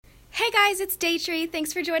Hey guys, it's Daytree.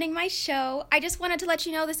 Thanks for joining my show. I just wanted to let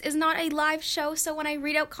you know this is not a live show, so when I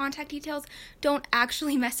read out contact details, don't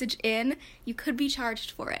actually message in. You could be charged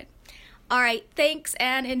for it. Alright, thanks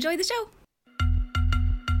and enjoy the show.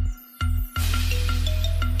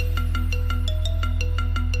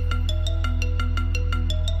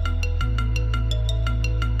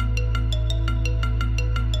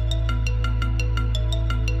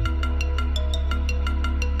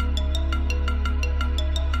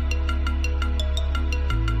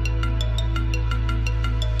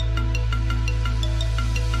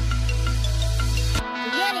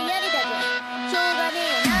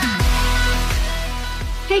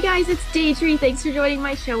 Hey guys, it's Daytree. Thanks for joining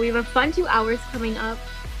my show. We have a fun 2 hours coming up.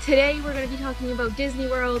 Today we're going to be talking about Disney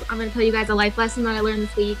World. I'm going to tell you guys a life lesson that I learned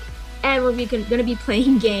this week, and we're going to be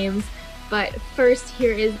playing games. But first,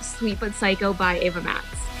 here is Sweet But Psycho by Ava Max.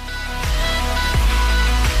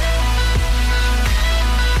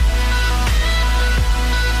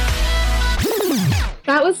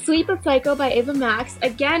 That was Sweet But Psycho by Ava Max.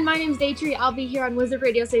 Again, my name's Daytree. I'll be here on Wizard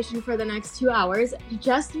Radio Station for the next 2 hours.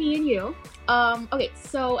 Just me and you. Okay,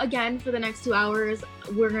 so again, for the next 2 hours,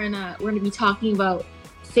 we're gonna be talking about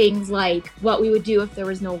things like what we would do if there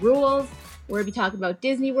was no rules. We're gonna be talking about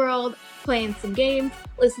Disney World, playing some games,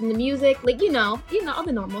 listening to music, like, you know, all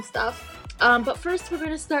the normal stuff. But first, we're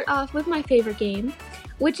gonna start off with my favorite game,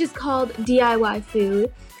 which is called DIY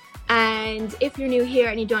Food. And if you're new here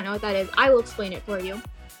and you don't know what that is, I will explain it for you.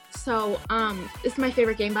 So, this is my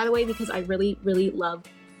favorite game, by the way, because I really, really love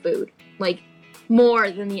food. Like, more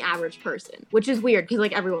than the average person, which is weird because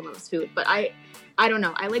like everyone loves food, but I don't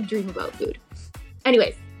know, I like dream about food.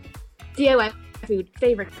 Anyways, DIY Food,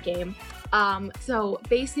 favorite game. So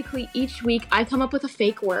basically each week I come up with a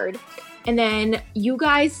fake word, and then you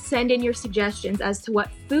guys send in your suggestions as to what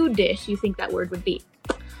food dish you think that word would be.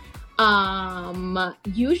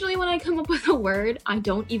 Usually when I come up with a word, I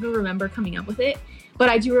don't even remember coming up with it, but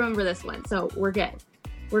I do remember this one, so we're good.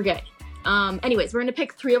 Anyways, we're going to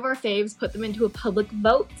pick 3 of our faves, put them into a public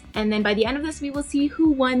vote, and then by the end of this, we will see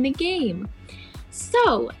who won the game.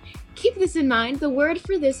 So, keep this in mind. The word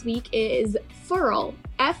for this week is furl.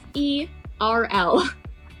 F-E-R-L.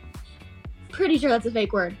 Pretty sure that's a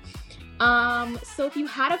fake word. So if you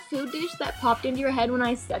had a food dish that popped into your head when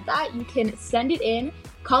I said that, you can send it in.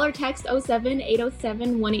 Call or text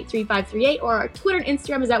 07-807-183-538, or our Twitter and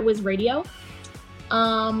Instagram is at WizRadio.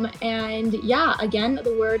 And yeah, again,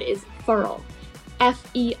 the word is furl.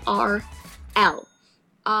 F-E-R-L.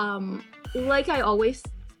 Like I always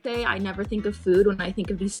say, I never think of food when I think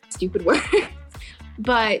of these stupid words.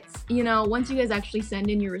 But, you know, once you guys actually send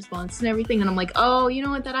in your response and everything, and I'm like, oh, you know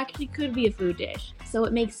what, that actually could be a food dish. So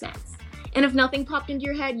it makes sense. And if nothing popped into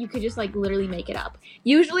your head, you could just like literally make it up.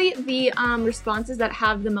 Usually the responses that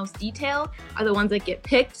have the most detail are the ones that get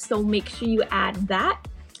picked, so make sure you add that.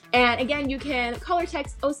 And again, you can call or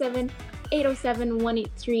text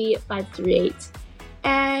 07-807-183-538.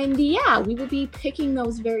 And yeah, we will be picking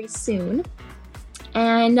those very soon.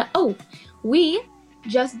 And we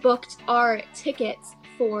just booked our tickets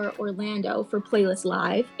for Orlando for Playlist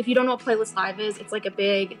Live. If you don't know what Playlist Live is, it's like a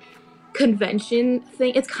big convention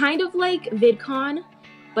thing. It's kind of like VidCon,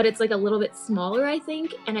 but it's like a little bit smaller, I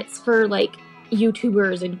think. And it's for like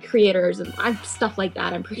YouTubers and creators and stuff like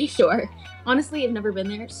that, I'm pretty sure. Honestly, I've never been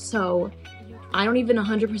there, so I don't even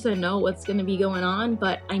 100% know what's going to be going on,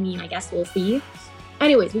 but I mean, I guess we'll see.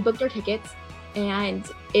 Anyways, we booked our tickets, and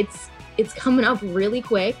it's coming up really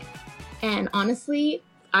quick, and honestly,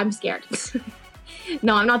 I'm scared.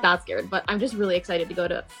 No, I'm not that scared, but I'm just really excited to go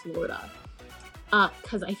to Florida,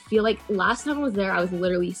 because I feel like last time I was there, I was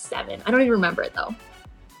literally 7. I don't even remember it, though.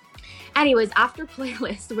 Anyways, after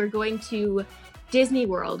Playlist, we're going to Disney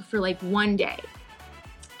World for like 1 day.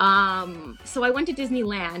 So I went to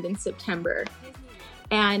Disneyland in September,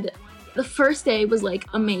 and the first day was like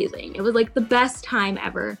amazing. It was like the best time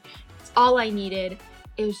ever. It's all I needed.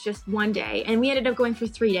 It was just 1 day, and we ended up going for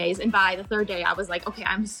 3 days, and by the 3rd day I was like, okay,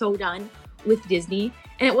 I'm so done with Disney.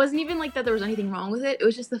 And it wasn't even like that there was anything wrong with it. It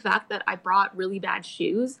was just the fact that I brought really bad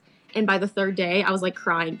shoes, and by the 3rd day I was like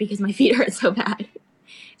crying because my feet hurt so bad.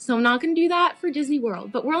 So I'm not gonna do that for Disney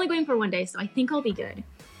World, but we're only going for 1 day, so I think I'll be good.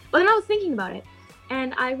 But then I was thinking about it,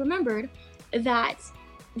 and I remembered that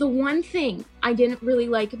the one thing I didn't really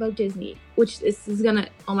like about Disney, which this is gonna,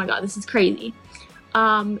 oh my god, this is crazy,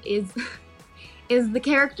 is the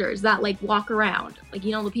characters that like walk around. Like,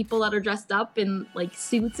 you know, the people that are dressed up in like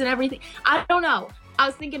suits and everything. I don't know. I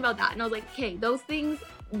was thinking about that, and I was like, okay, those things,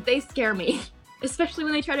 they scare me. Especially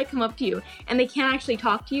when they try to come up to you and they can't actually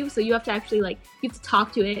talk to you, so you have to actually like, you have to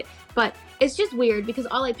talk to it. But it's just weird because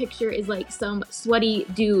all I picture is like some sweaty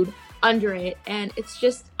dude under it, and it's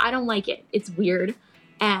just, I don't like it. It's weird,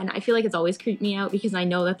 and I feel like it's always creeped me out because I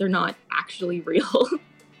know that they're not actually real.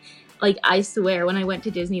 Like, I swear, when I went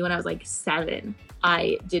to Disney when I was like 7,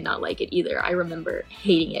 I did not like it either. I remember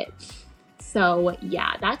hating it. So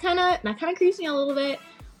yeah, that kind of creeps me out a little bit,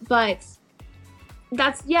 but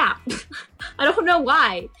that's, yeah. I don't know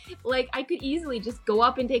why. Like, I could easily just go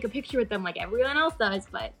up and take a picture with them like everyone else does,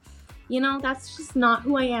 but you know, that's just not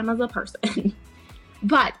who I am as a person.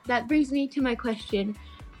 But that brings me to my question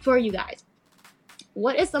for you guys.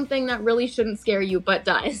 What is something that really shouldn't scare you but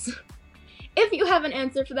does? If you have an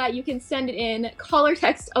answer for that, you can send it in. Call or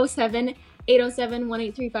text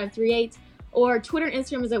 07-807-183-538, or Twitter and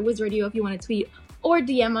Instagram is at WizRadio if you want to tweet or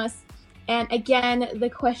DM us. And again, the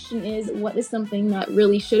question is, what is something that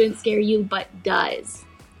really shouldn't scare you but does?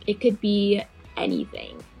 It could be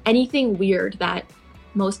anything. Anything weird that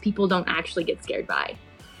most people don't actually get scared by.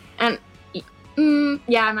 And no,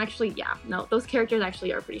 those characters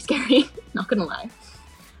actually are pretty scary. Not gonna lie.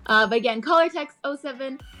 But again, call or text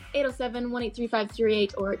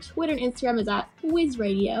 07-807-183-538, or Twitter and Instagram is at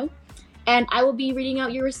WizRadio. And I will be reading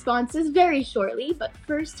out your responses very shortly, but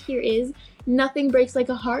first here is Nothing Breaks Like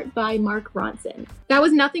a Heart by Mark Ronson. That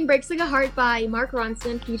was Nothing Breaks Like a Heart by Mark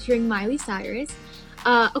Ronson featuring Miley Cyrus.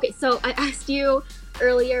 Okay, so I asked you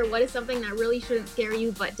earlier, what is something that really shouldn't scare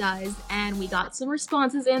you but does? And we got some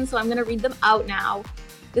responses in, so I'm going to read them out now.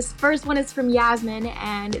 This first one is from Yasmin,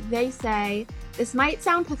 and they say, this might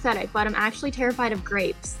sound pathetic, but I'm actually terrified of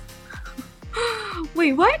grapes.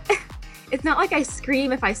 Wait, what? It's not like I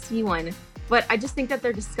scream if I see one, but I just think that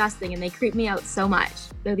they're disgusting and they creep me out so much.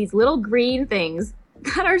 They're these little green things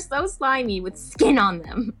that are so slimy with skin on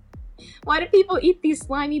them. Why do people eat these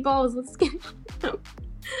slimy balls with skin on them?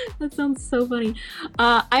 That sounds so funny.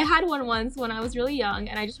 I had one once when I was really young,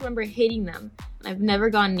 and I just remember hating them, and I've never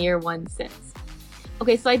gone near one since.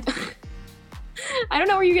 Okay, so I don't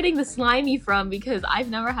know where you're getting the slimy from, because I've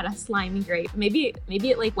never had a slimy grape. Maybe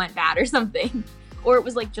it like went bad or something, or it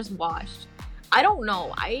was like just washed. I don't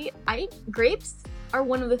know. Grapes are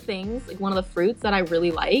one of the things, like one of the fruits that I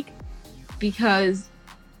really like, because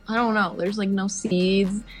I don't know, there's like no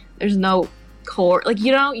seeds, there's no core, like,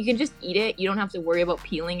 you know, you can just eat it. You don't have to worry about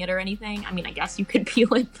peeling it or anything. I mean, I guess you could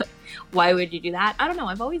peel it, but why would you do that? I don't know.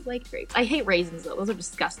 I've always liked grapes. I hate raisins though. Those are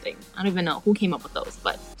disgusting. I don't even know who came up with those,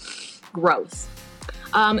 but gross.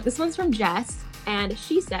 This one's from Jess, and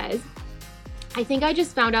she says, I think I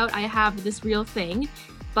just found out I have this real thing,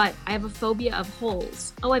 but I have a phobia of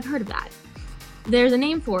holes. Oh, I've heard of that. There's a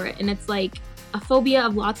name for it, and it's like a phobia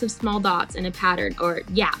of lots of small dots in a pattern, or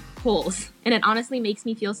yeah, holes. And it honestly makes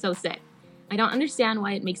me feel so sick. I don't understand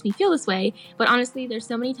why it makes me feel this way, but honestly, there's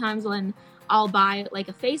so many times when I'll buy like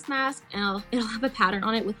a face mask and it'll have a pattern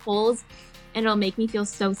on it with holes, and it'll make me feel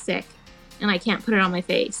so sick, and I can't put it on my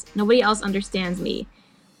face. Nobody else understands me,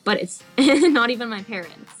 but it's not even my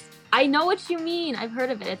parents. I know what you mean. I've heard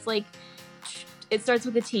of it. It's like, it starts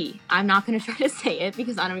with a T. I'm not going to try to say it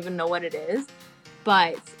because I don't even know what it is,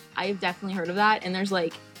 but I've definitely heard of that. And there's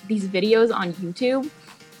like these videos on YouTube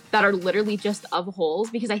that are literally just of holes,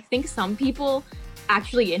 because I think some people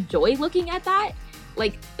actually enjoy looking at that,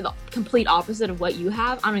 like the complete opposite of what you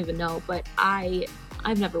have. I don't even know, but I've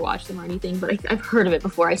never watched them or anything, but I've heard of it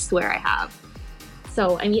before. I swear I have.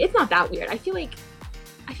 So, I mean, it's not that weird. I feel like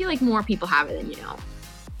more people have it than you know.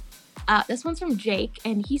 This one's from Jake,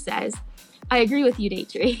 and he says, I agree with you,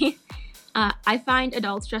 Daytree. I find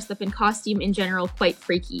adults dressed up in costume in general quite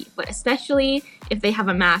freaky, but especially if they have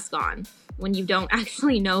a mask on, when you don't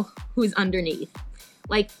actually know who's underneath.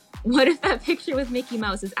 Like, what if that picture with Mickey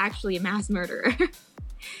Mouse is actually a mass murderer?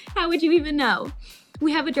 How would you even know?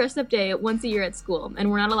 We have a dress-up day once a year at school, and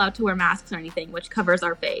we're not allowed to wear masks or anything, which covers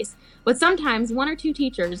our face. But sometimes one or two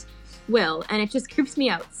teachers will, and it just creeps me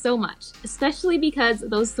out so much, especially because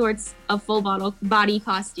those sorts of full body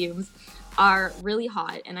costumes are really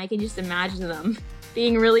hot, and I can just imagine them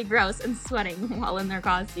being really gross and sweating while in their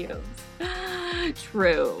costumes.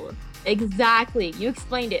 True. Exactly. You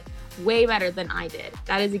explained it way better than I did.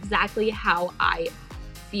 That is exactly how I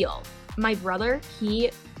feel. My brother, he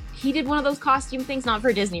did one of those costume things, not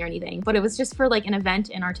for Disney or anything, but it was just for like an event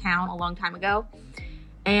in our town a long time ago.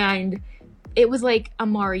 And it was like a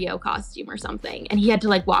Mario costume or something. And he had to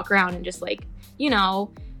like walk around and just like, you know,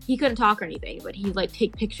 he couldn't talk or anything, but he'd like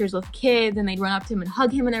take pictures with kids, and they'd run up to him and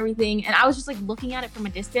hug him and everything. And I was just like looking at it from a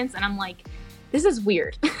distance, and I'm like, this is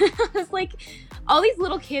weird. It's like all these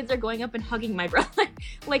little kids are going up and hugging my brother.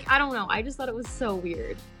 Like, I don't know. I just thought it was so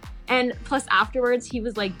weird. And plus afterwards, he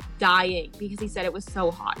was like dying because he said it was so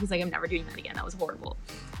hot. He's like, I'm never doing that again. That was horrible.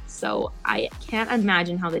 So I can't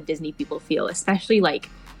imagine how the Disney people feel, especially like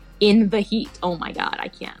in the heat. Oh my God, I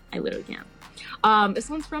can't. I literally can't. This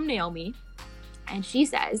one's from Naomi, and she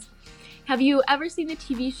says, have you ever seen the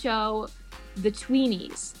TV show The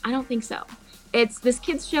Tweenies? I don't think so. It's this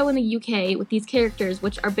kids show in the UK with these characters,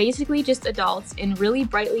 which are basically just adults in really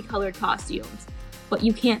brightly colored costumes, but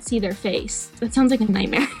you can't see their face. That sounds like a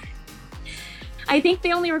nightmare. I think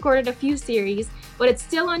they only recorded a few series, but it's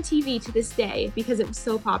still on TV to this day because it was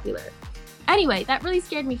so popular. Anyway, that really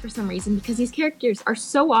scared me for some reason because these characters are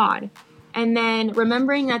so odd. And then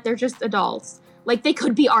remembering that they're just adults, like they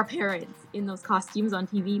could be our parents in those costumes on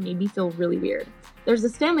TV, made me feel really weird. There's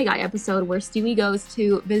this Family Guy episode where Stewie goes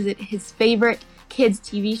to visit his favorite kids'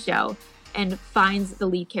 TV show and finds the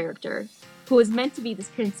lead character, who is meant to be this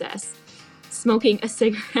princess, smoking a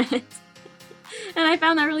cigarette. And I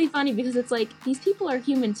found that really funny because it's like, these people are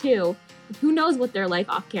human too. Who knows what they're like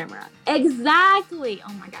off camera? Exactly!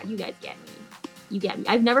 Oh my God, you guys get me. You get me.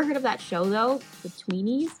 I've never heard of that show though, The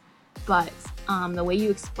Tweenies, but the way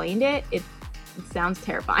you explained it, it sounds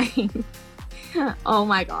terrifying. Oh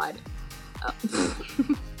my God.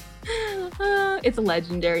 It's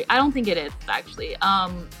legendary. I don't think it is, actually.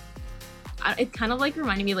 It's kind of like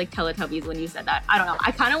reminding me of like Teletubbies when you said that. I don't know.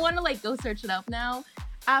 I kind of want to like go search it up now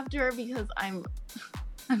after because I'm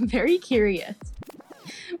very curious.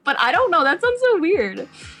 But I don't know. That sounds so weird.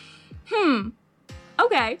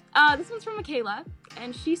 Okay. This one's from Michaela,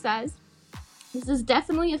 and she says, this is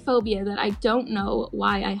definitely a phobia that I don't know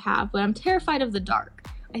why I have, but I'm terrified of the dark.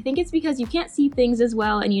 I think it's because you can't see things as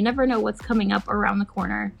well and you never know what's coming up around the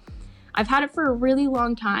corner. I've had it for a really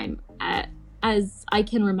long time, as I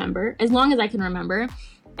can remember, as long as I can remember,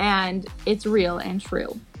 and it's real and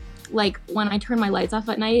true. Like, when I turn my lights off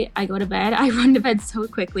at night, I go to bed, I run to bed so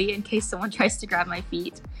quickly in case someone tries to grab my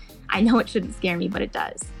feet. I know it shouldn't scare me, but it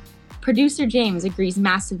does. Producer James agrees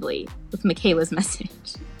massively with Michaela's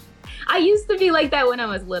message. I used to be like that when I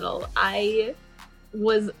was little. I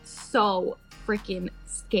was so freaking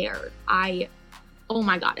scared. Oh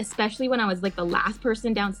my God, especially when I was like the last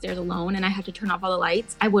person downstairs alone and I had to turn off all the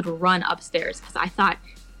lights, I would run upstairs because I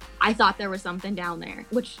thought there was something down there,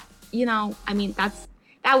 which, you know, I mean, that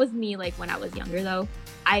was me like when I was younger though.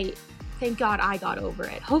 Thank God I got over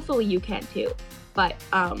it. Hopefully you can too. But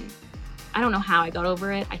I don't know how I got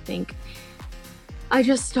over it. I think I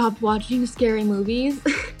just stopped watching scary movies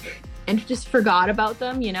and just forgot about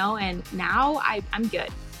them, you know, and now I'm good.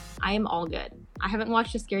 I am all good. I haven't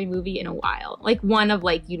watched a scary movie in a while. Like one of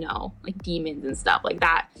like, you know, like demons and stuff like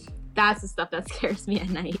that. That's the stuff that scares me at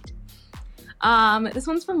night. This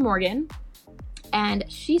one's from Morgan, and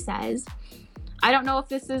she says, I don't know if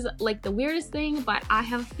this is like the weirdest thing, but I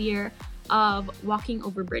have fear of walking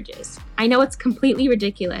over bridges. I know it's completely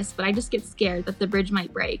ridiculous, but I just get scared that the bridge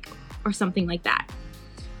might break or something like that.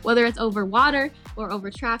 Whether it's over water or over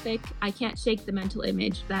traffic, I can't shake the mental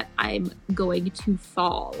image that I'm going to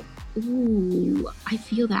fall. Ooh, I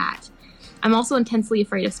feel that. I'm also intensely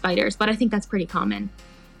afraid of spiders, but I think that's pretty common.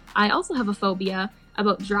 I also have a phobia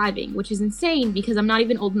about driving, which is insane because I'm not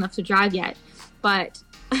even old enough to drive yet, but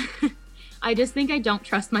I just think I don't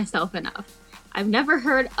trust myself enough. I've never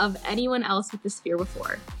heard of anyone else with this fear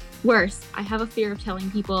before. Worse, I have a fear of telling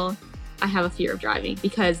people I have a fear of driving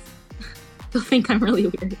because they'll think I'm really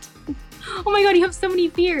weird. Oh my God, you have so many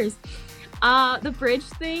fears. The bridge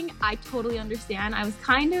thing, I totally understand. I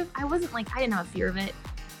didn't have a fear of it.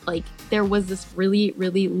 Like, there was this really,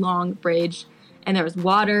 really long bridge and there was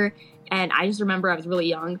water, and I just remember I was really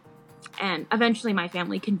young, and eventually my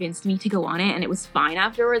family convinced me to go on it, and it was fine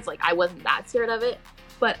afterwards. Like, I wasn't that scared of it,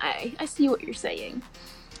 but I see what you're saying.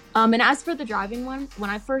 And as for the driving one, when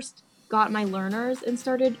I first got my learners and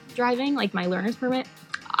started driving, like my learner's permit,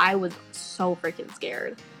 I was so freaking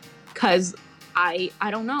scared because I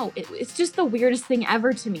don't know. It's just the weirdest thing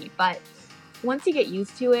ever to me. But once you get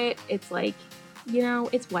used to it, it's like, you know,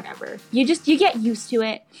 it's whatever. You get used to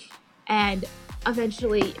it, and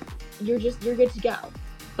eventually you're good to go.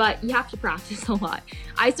 But you have to practice a lot.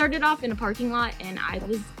 I started off in a parking lot and I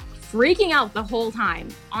was freaking out the whole time.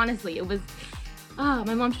 Honestly, it was,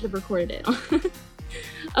 my mom should have recorded it.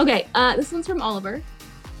 Okay, this one's from Oliver,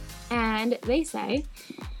 and they say,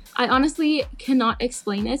 I honestly cannot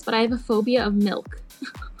explain this, but I have a phobia of milk.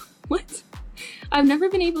 What? I've never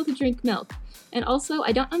been able to drink milk. And also,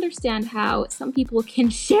 I don't understand how some people can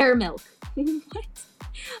share milk. What?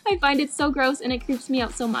 I find it so gross and it creeps me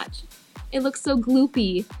out so much. It looks so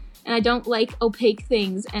gloopy, and I don't like opaque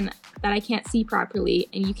things and that I can't see properly,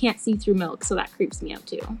 and you can't see through milk, so that creeps me out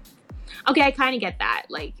too. Okay, I kind of get that.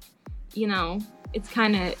 Like, you know, it's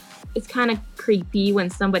kind of creepy when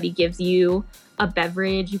somebody gives you a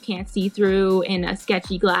beverage you can't see through in a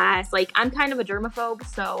sketchy glass. Like, I'm kind of a germaphobe,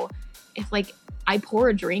 so if like I pour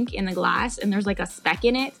a drink in the glass and there's like a speck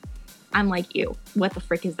in it, I'm like, ew, what the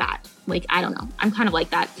frick is that? Like, I don't know. I'm kind of like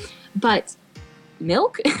that. But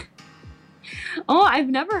milk? Oh, I've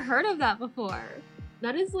never heard of that before.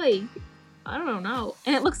 That is like, I don't know.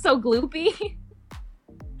 And it looks so gloopy.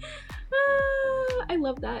 I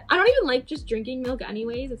love that. I don't even like just drinking milk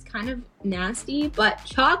anyways. It's kind of nasty. But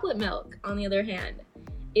chocolate milk, on the other hand,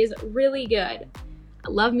 is really good. I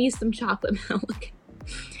love me some chocolate milk.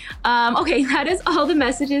 Okay, that is all the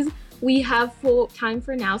messages we have full time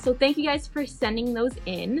for now. So thank you guys for sending those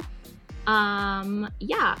in.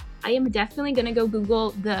 Yeah, I am definitely gonna go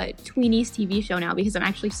Google the Tweenies TV show now because I'm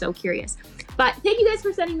actually so curious. But thank you guys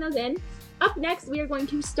for sending those in. Up next, we are going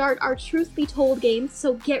to start our Truth Be Told game,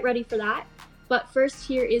 so get ready for that. But first,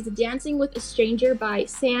 here is Dancing with a Stranger by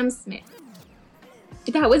Sam Smith.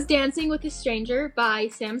 That was Dancing with a Stranger by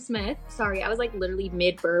Sam Smith. Sorry, I was like literally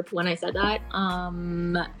mid-burp when I said that.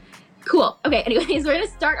 Cool. Okay, anyways, we're gonna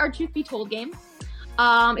start our Truth Be Told game.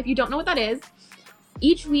 If you don't know what that is,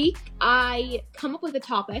 each week I come up with a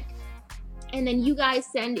topic and then you guys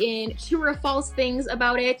send in true or false things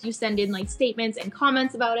about it. You send in like statements and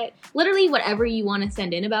comments about it, literally whatever you want to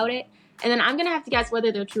send in about it. And then I'm gonna have to guess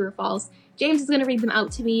whether they're true or false. James is gonna read them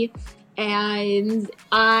out to me. And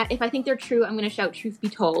if I think they're true, I'm gonna shout Truth Be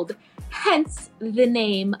Told, hence the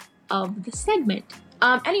name of the segment.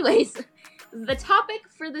 Anyways, the topic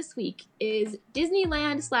for this week is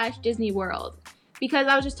Disneyland / Disney World, because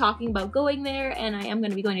I was just talking about going there and I am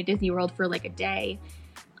gonna be going to Disney World for like a day.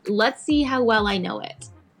 Let's see how well I know it.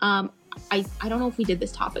 I don't know if we did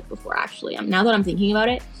this topic before actually, now that I'm thinking about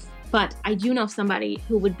it, but I do know somebody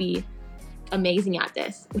who would be amazing at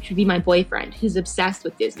this, which would be my boyfriend who's obsessed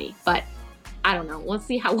with Disney, but I don't know. Let's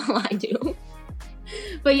see how well I do.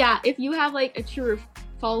 But yeah, if you have like a true or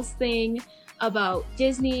false thing about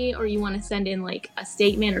Disney or you want to send in like a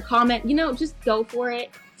statement or comment, just go for it.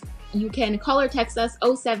 You can call or text us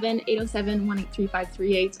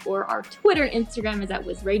 07-807-183-538 or our Twitter and Instagram is at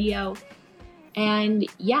WizRadio. And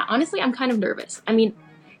yeah, honestly, I'm kind of nervous. I mean,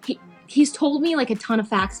 he's told me like a ton of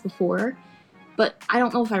facts before, but I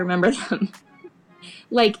don't know if I remember them.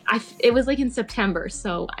 Like, it was like in September,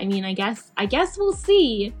 so I mean, I guess we'll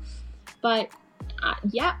see. But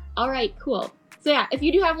yeah, all right, cool. So yeah, if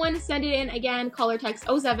you do have one, send it in. Again, call or text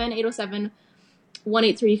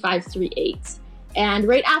 07-807-183-538. And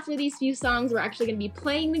right after these few songs, we're actually going to be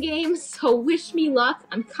playing the game, so wish me luck.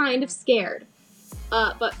 I'm kind of scared.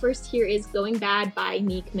 But first, here is Going Bad by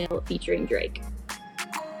Meek Mill featuring Drake.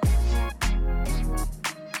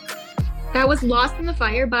 That was Lost in the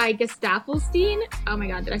Fire by Gestafelstein. Oh my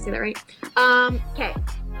god, did I say that right? Okay.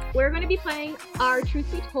 We're going to be playing our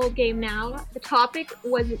Truth Be Told game now. The topic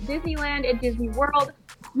was Disneyland and Disney World.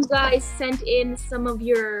 You guys sent in some of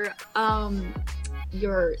your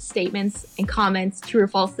statements and comments, true or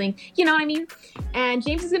false thing. You know what I mean? And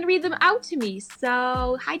James is going to read them out to me.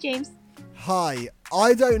 So, hi, James. Hi.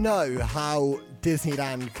 I don't know how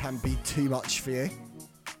Disneyland can be too much for you.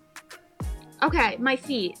 Okay, my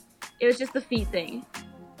feet. It was just the feet thing.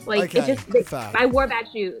 Like, okay, it just, fair. I wore bad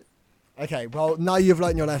shoes. Okay, well, now you've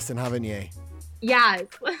learned your lesson, haven't you? Yes.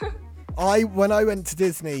 When I went to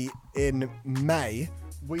Disney in May,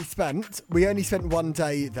 we only spent one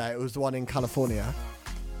day there. It was the one in California.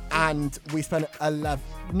 And we spent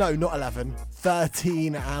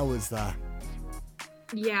 13 hours there.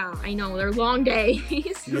 Yeah, I know. They're long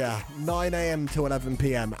days. Yeah, 9 a.m. to 11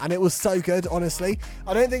 p.m. And it was so good, honestly.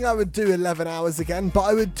 I don't think I would do 11 hours again, but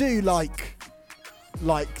I would do like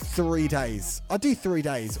 3 days. I'd do 3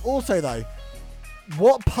 days. Also, though,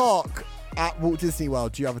 what park at Walt Disney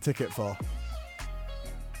World do you have a ticket for?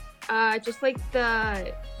 Just like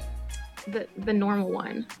the normal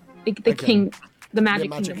one. The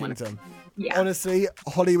Magic Kingdom one. Yeah. Honestly,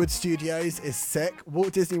 Hollywood Studios is sick.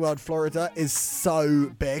 Walt Disney World Florida is so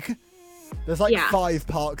big. There's 5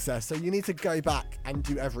 parks there, so you need to go back and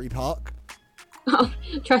do every park. Oh,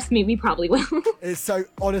 trust me, we probably will. It's so,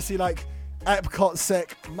 honestly, like, Epcot's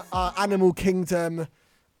sick, Animal Kingdom,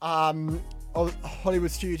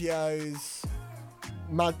 Hollywood Studios,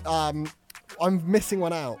 I'm missing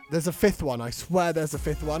one out. There's a 5th one, I swear there's a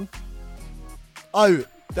 5th one. Oh,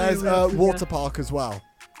 there's a water park as well.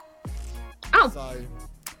 Oh. So,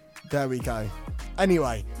 there we go.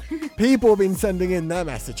 Anyway, people have been sending in their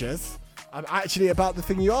messages. Actually about the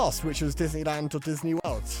thing you asked, which was Disneyland or Disney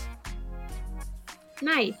World.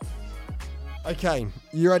 Nice. Okay,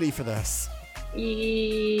 you ready for this?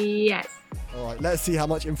 Yes. All right, let's see how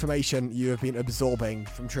much information you have been absorbing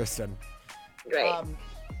from Tristan. Great.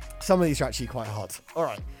 Some of these are actually quite hard. All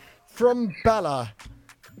right. From Bella,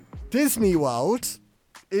 Disney World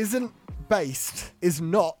isn't is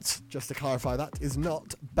not, just to clarify that, is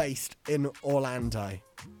not based in Orlando.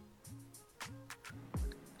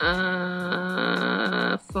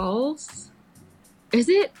 False. Is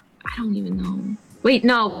it? I don't even know. Wait,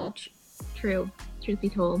 no. True. Truth be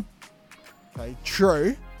told. Okay,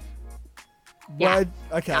 true. Yeah.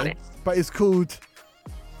 Okay, but it's called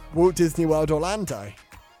Walt Disney World Orlando.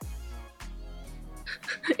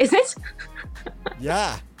 Is it?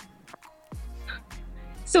 Yeah.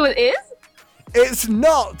 So it is? It's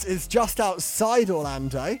not. It's just outside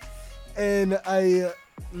Orlando in a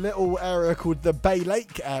little area called the Bay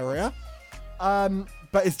Lake area.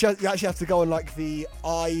 But it's just, you actually have to go on like the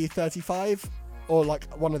I-35 or like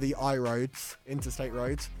one of the I roads, interstate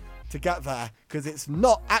roads, to get there, because it's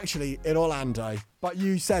not actually in Orlando. But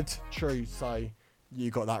you said true, so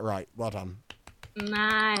you got that right. Well done.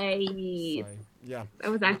 Nice. So, yeah.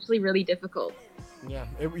 That was actually really difficult. Yeah.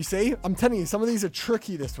 You see, I'm telling you, some of these are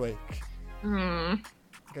tricky this week.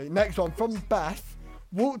 Okay, next one from Beth.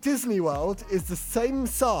 Walt Disney World is the same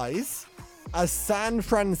size as San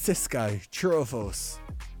Francisco. True or false?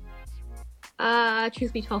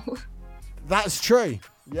 Truth be told. That's true.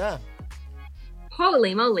 Yeah.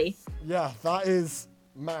 Holy moly. Yeah, that is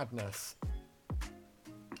madness.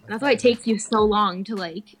 That's why it takes you so long to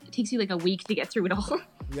it takes you like a week to get through it all.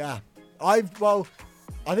 Yeah. I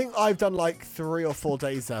think I've done like 3 or 4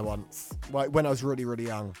 days there once, like when I was really, really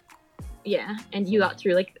young. Yeah, and you got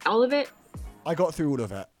through like all of it? I got through all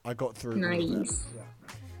of it. All of it. Nice.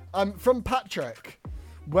 Yeah. From Patrick,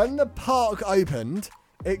 when the park opened,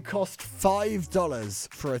 it cost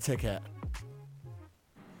 $5 for a ticket.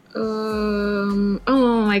 Oh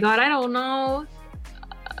my god, I don't know.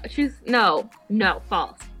 No,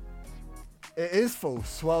 false. It is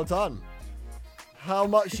false. Well done. How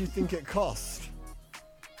much do you think it cost?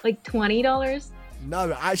 Like $20? No,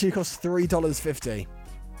 it actually cost $3.50.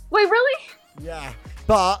 Wait, really? Yeah,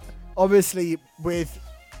 but obviously with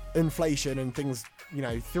inflation and things, you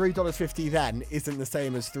know, $3.50 then isn't the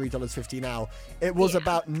same as $3.50 now. It was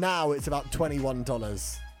now it's about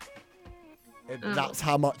 $21. That's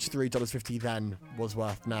how much $3.50 then was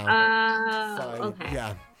worth now. Okay.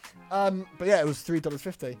 Yeah. But yeah, it was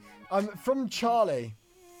 $3.50. From Charlie,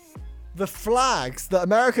 the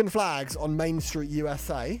American flags on Main Street,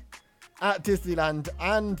 USA, at Disneyland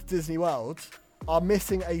and Disney World are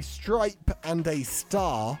missing a stripe and a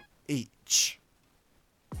star each.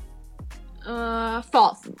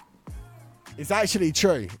 False. It's actually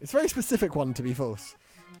true. It's a very specific one to be false.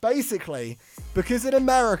 Basically, because in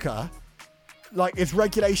America, like, it's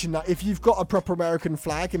regulation that if you've got a proper American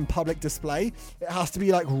flag in public display, it has to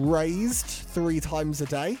be like raised 3 times a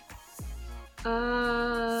day.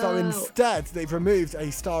 So instead, they've removed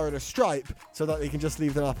a star and a stripe so that they can just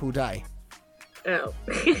leave them up all day. Oh.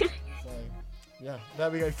 So, yeah, there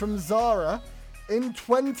we go. From Zara, in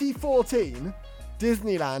 2014,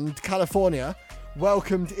 Disneyland California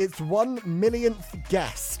welcomed its 1 millionth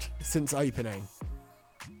guest since opening.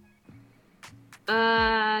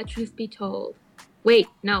 Truth be told. Wait,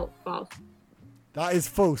 no, false. That is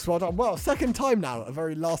false. Well done. Well, second time now. A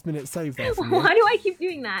very last minute save there. Why do I keep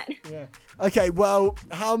doing that? Yeah. Okay, well,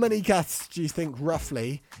 how many guests do you think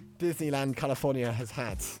roughly Disneyland California has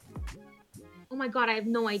had? Oh my god, I have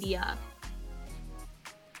no idea.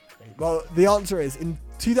 Well, the answer is in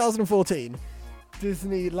 2014,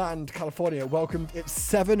 Disneyland California welcomed its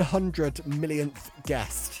 700 millionth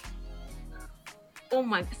guest. Oh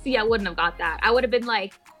my, see, I wouldn't have got that. I would have been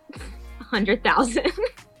like 100,000.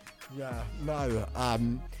 Yeah, no,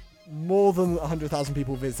 more than 100,000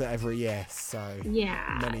 people visit every year, so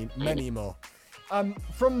yeah, many more.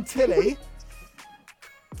 From Tilly,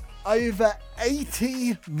 over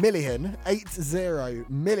 80 million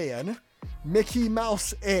Mickey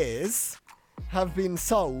Mouse ears have been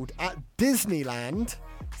sold at Disneyland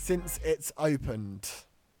since it's opened.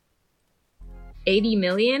 80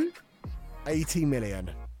 million? 80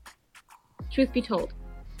 million. Truth be told.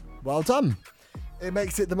 Well done. It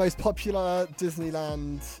makes it the most popular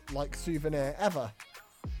Disneyland souvenir ever.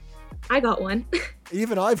 I got one.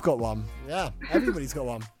 Even I've got one. Yeah, everybody's got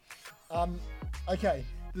one. Okay,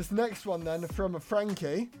 this next one then from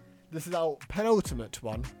Frankie. This is our penultimate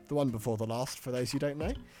one, the one before the last, for those who don't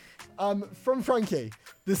know. From Frankie,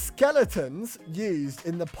 the skeletons used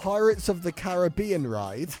in the Pirates of the Caribbean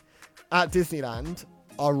ride at Disneyland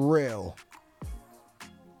are real.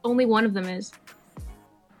 Only one of them is.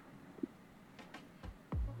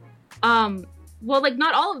 Well,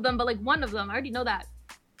 not all of them, but one of them. I already know that.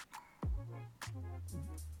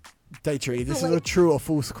 Daytree, this is a true or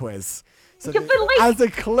false quiz. So as a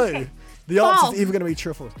clue, the answer is either going to be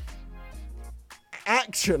true or false.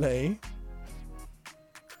 Actually,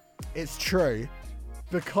 It's true,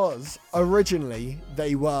 because originally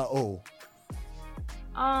they were all.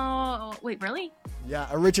 Oh, wait, really? Yeah,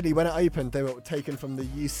 originally when it opened, they were taken from the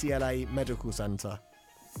UCLA Medical Center.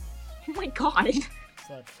 Oh my god.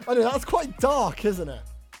 So, I know, that's quite dark, isn't it?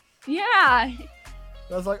 Yeah.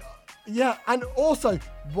 That's like, yeah, and also,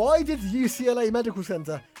 why did UCLA Medical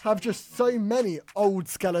Center have just so many old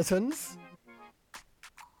skeletons?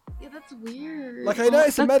 Yeah, that's weird. Like, I know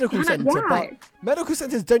it's a medical center, yeah. but medical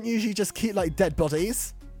centers don't usually just keep, like, dead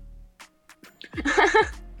bodies.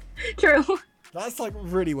 True. That's, like,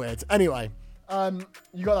 really weird. Anyway,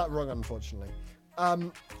 you got that wrong, unfortunately.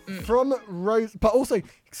 From Rose, but also,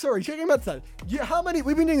 sorry, checking back to that, how many,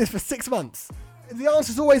 we've been doing this for 6 months. The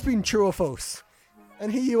answer's always been true or false.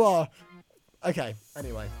 And here you are. Okay,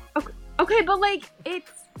 anyway. Okay, but like,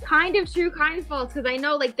 it's kind of true, kind of false, because I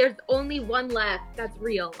know like there's only one left that's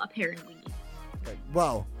real, apparently. Okay,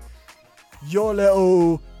 well, your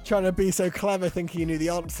little trying to be so clever thinking you knew the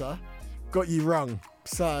answer got you wrong.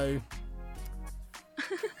 So,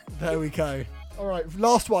 there we go. All right,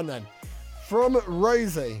 last one then. From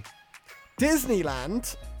Rosie.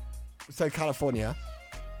 Disneyland, so California,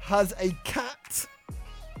 has a cat,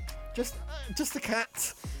 just a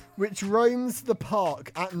cat, which roams the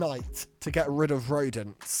park at night to get rid of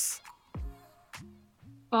rodents.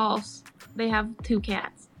 False. They have 2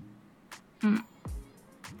 cats.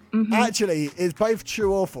 Mm-hmm. Actually, it's both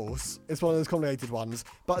true or false. It's one of those complicated ones.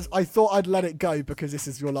 But I thought I'd let it go because this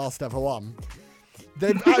is your last ever one.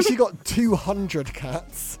 They've actually got 200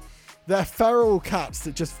 cats. They're feral cats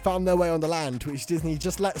that just found their way on the land, which Disney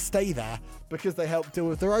just let stay there because they help deal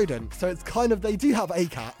with the rodents. So it's kind of, they do have a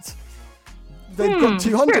cat. They've got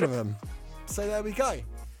 200 of them. So there we go.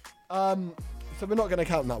 So we're not going to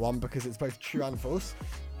count that one because it's both true and false.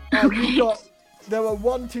 Okay. There were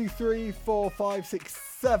 1, 2, 3, 4, 5, 6,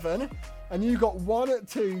 7. And you got 1,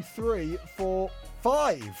 2, 3, 4,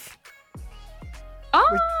 5.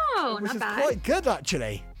 Oh, which not is bad. quite good,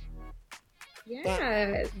 actually.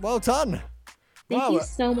 Yes. Well done. Thank you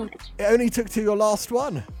so much. It only took to your last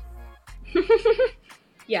one.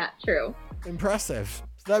 Yeah, true. Impressive.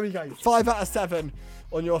 So there we go. 5 out of 7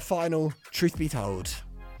 on your final Truth Be Told.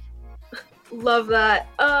 Love that.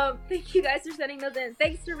 Thank you guys for sending those in.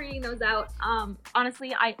 Thanks for reading those out.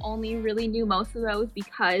 Honestly, I only really knew most of those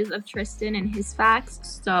because of Tristan and his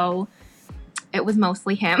facts, so it was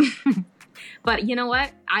mostly him. But you know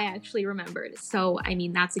what? I actually remembered. So, I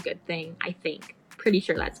mean, that's a good thing, I think. Pretty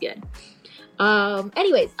sure that's good.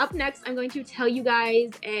 Anyways, up next, I'm going to tell you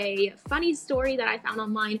guys a funny story that I found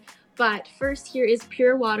online. But first, here is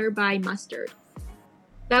Pure Water by Mustard.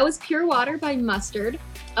 That was Pure Water by Mustard.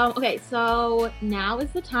 Okay, so now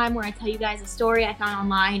is the time where I tell you guys a story I found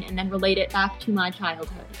online and then relate it back to my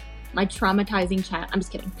childhood. My traumatizing child. I'm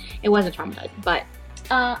just kidding. It wasn't traumatizing, but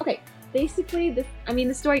okay. Basically,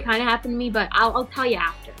 the story kind of happened to me, but I'll tell you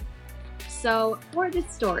after. So, for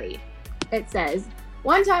this story, it says,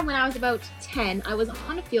 one time when I was about 10, I was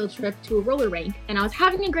on a field trip to a roller rink, and I was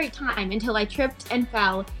having a great time until I tripped and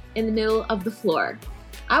fell in the middle of the floor.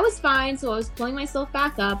 I was fine, so I was pulling myself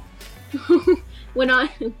back up when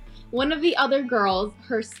one of the other girls,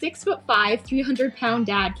 her 6'5", 300-pound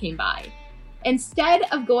dad came by. Instead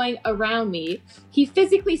of going around me, he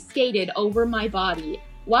physically skated over my body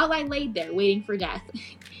while I laid there waiting for death.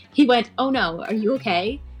 He went, "Oh no, are you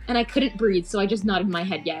okay?" And I couldn't breathe, so I just nodded my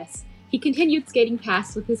head yes. He continued skating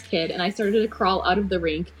past with his kid, and I started to crawl out of the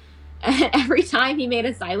rink. And every time he made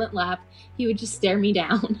a silent laugh, he would just stare me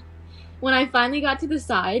down. When I finally got to the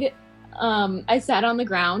side, I sat on the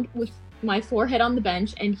ground with my forehead on the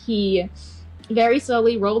bench, and he very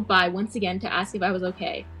slowly rolled by once again to ask if I was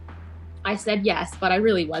okay. I said yes, but I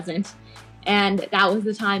really wasn't. And that was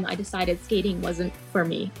the time I decided skating wasn't for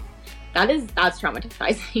me. That's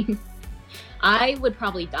traumatizing. I would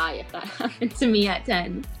probably die if that happened to me at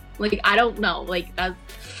 10. Like, I don't know. Like, that's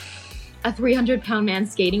a 300-pound man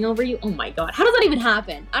skating over you. Oh my god. How does that even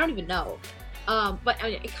happen? I don't even know. But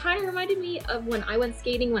I mean, it kind of reminded me of when I went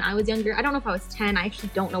skating when I was younger. I don't know if I was 10. I actually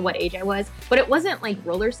don't know what age I was. But it wasn't like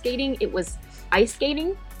roller skating. It was ice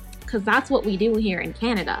skating. Because that's what we do here in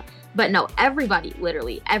Canada. But no,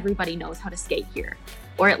 literally everybody knows how to skate here.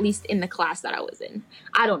 Or at least in the class that I was in.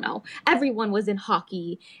 I don't know. Everyone was in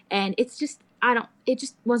hockey. And it just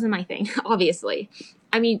wasn't my thing, obviously.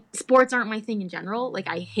 I mean, sports aren't my thing in general. Like,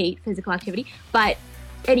 I hate physical activity. But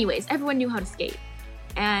anyways, everyone knew how to skate.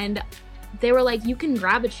 And they were like, you can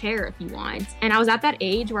grab a chair if you want. And I was at that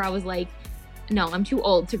age where I was like, no, I'm too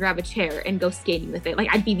old to grab a chair and go skating with it. Like,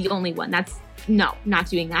 I'd be the only one. No, not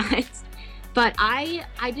doing that. But I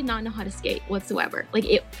did not know how to skate whatsoever. Like,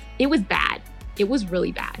 it was bad. It was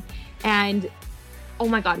really bad. And oh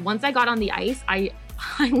my God, once I got on the ice, I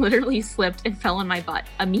literally slipped and fell on my butt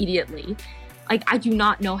immediately. Like, I do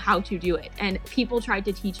not know how to do it. And people tried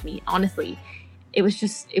to teach me, honestly. It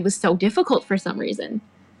was so difficult for some reason.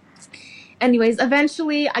 Anyways,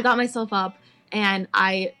 eventually I got myself up and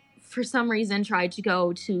I, for some reason, tried to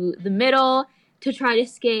go to the middle to try to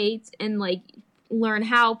skate and like learn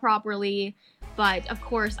how properly. But of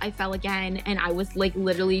course I fell again and I was like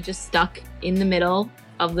literally just stuck in the middle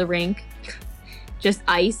of the rink, just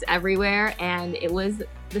ice everywhere. And it was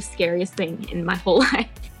the scariest thing in my whole life.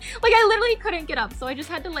 Like, I literally couldn't get up. So I just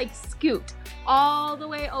had to like scoot all the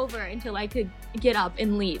way over until I could get up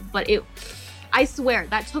and leave. But I swear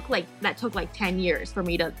that took like 10 years for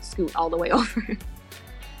me to scoot all the way over.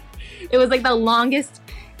 It was like the longest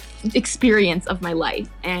experience of my life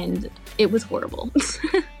and it was horrible.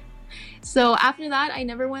 So after that, I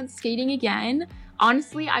never went skating again.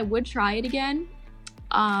 Honestly, I would try it again.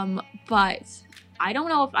 But I don't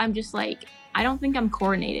know if I'm just like, I don't think I'm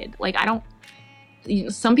coordinated. Like,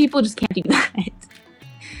 some people just can't do that.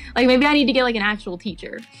 Like, maybe I need to get like an actual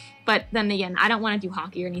teacher. But then again, I don't want to do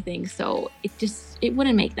hockey or anything, so it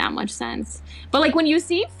wouldn't make that much sense. But like when you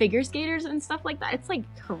see figure skaters and stuff like that, it's like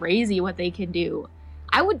crazy what they can do.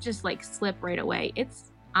 I would just like slip right away.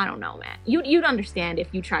 I don't know, man. You'd understand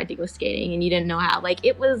if you tried to go skating and you didn't know how. Like,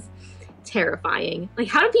 it was terrifying. Like,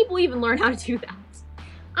 how do people even learn how to do that?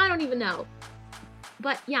 I don't even know.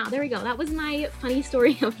 But yeah, there we go. That was my funny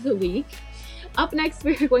story of the week. Up next,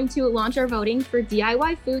 we're going to launch our voting for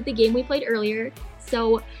DIY Food, the game we played earlier.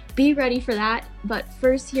 So be ready for that. But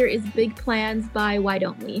first, here is Big Plans by Why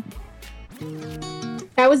Don't We?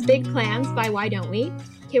 That was Big Plans by Why Don't We?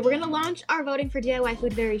 Okay, we're going to launch our voting for DIY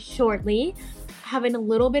Food very shortly. Having a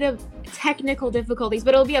little bit of technical difficulties,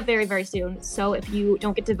 but it'll be up very, very soon. So if you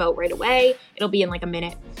don't get to vote right away, it'll be in like a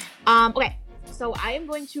minute. Okay, so I am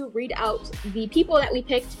going to read out the people that we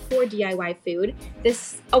picked for DIY Food.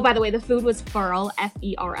 Oh, by the way, the food was Ferl,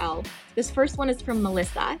 F-E-R-L. This first one is from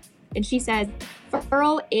Melissa, and she says,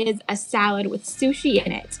 Ferl is a salad with sushi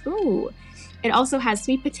in it. Ooh. It also has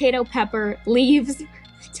sweet potato, pepper, leaves,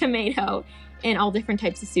 tomato, and all different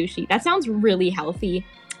types of sushi. That sounds really healthy.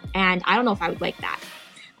 And I don't know if I would like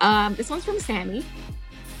that. This one's from Sammy.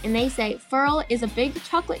 And they say, Ferl is a big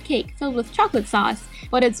chocolate cake filled with chocolate sauce,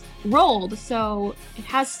 but it's rolled, so it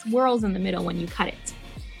has swirls in the middle when you cut it.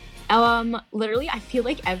 Literally, I feel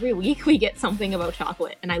like every week we get something about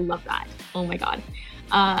chocolate, and I love that. Oh my God.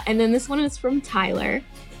 And then this one is from Tyler.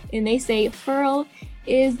 And they say, Ferl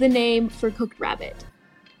is the name for cooked rabbit.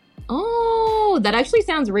 Oh, that actually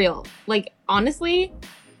sounds real. Like, honestly,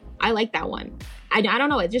 I like that one. I don't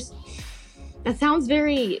know. That sounds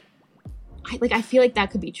very, I feel like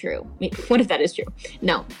that could be true. What if that is true?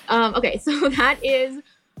 No. Okay, so that is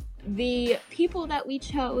the people that we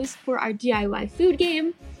chose for our DIY food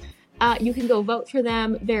game. You can go vote for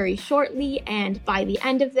them very shortly. And by the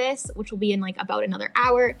end of this, which will be in like about another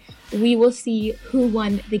hour, we will see who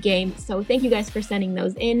won the game. So thank you guys for sending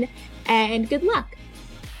those in and good luck.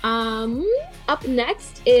 Up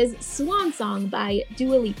next is Swan Song by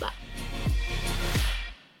Dua Lipa.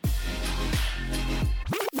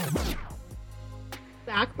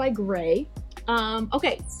 Back by Gray.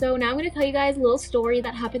 Okay, so now I'm going to tell you guys a little story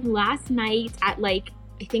that happened last night at I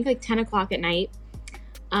think 10 o'clock at night.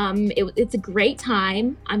 It's a great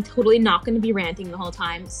time. I'm totally not going to be ranting the whole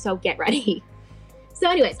time, so get ready. So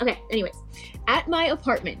anyways, at my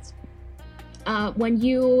apartment, when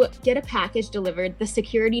you get a package delivered, the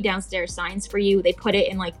security downstairs signs for you. They put it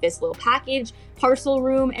in like this little package parcel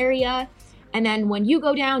room area, and then when you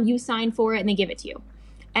go down, you sign for it and they give it to you.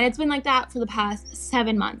 And it's been like that for the past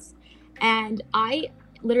 7 months. And I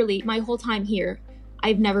literally, my whole time here,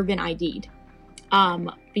 I've never been ID'd.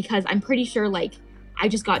 Because I'm pretty sure I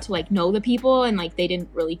just got to know the people and they didn't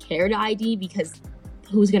really care to ID because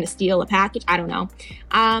who's going to steal a package? I don't know.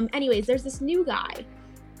 Anyways, there's this new guy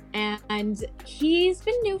and he's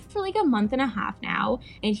been new for a month and a half now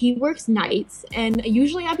and he works nights. And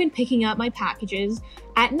usually I've been picking up my packages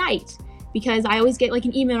at night because I always get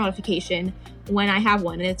an email notification when I have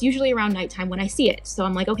one, and it's usually around nighttime when I see it. So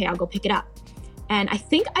I'm like, okay, I'll go pick it up. And I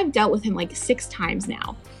think I've dealt with him 6 times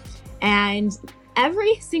now. And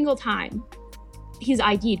every single time he's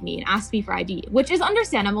ID'd me and asked me for ID, which is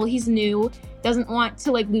understandable. He's new, doesn't want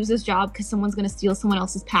to lose his job because someone's going to steal someone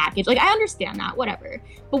else's package. I understand that, whatever.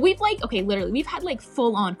 But we've literally, we've had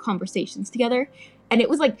full on conversations together. And it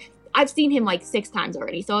was I've seen him 6 times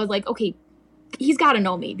already. So I was okay, he's got to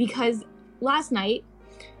know me because last night,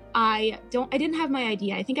 I didn't have my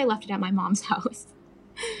ID. I think I left it at my mom's house.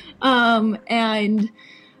 And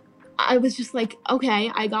I was just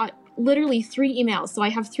okay, I got literally 3 emails. So I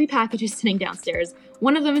have 3 packages sitting downstairs.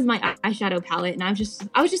 One of them is my eyeshadow palette, and I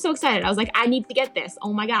was just so excited. I was like, I need to get this.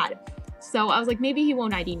 Oh my God. So I was like, maybe he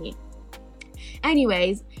won't ID me.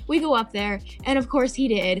 Anyways, we go up there, and of course he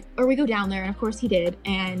did. Or we go down there, and of course he did.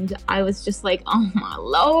 And I was just like, oh my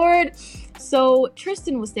Lord. So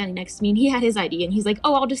Tristan was standing next to me, and he had his ID, and he's like,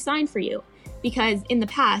 oh, I'll just sign for you. Because in the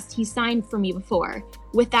past, he signed for me before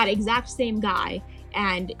with that exact same guy,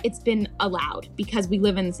 and it's been allowed because we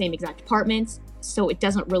live in the same exact apartments, so it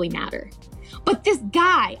doesn't really matter. But this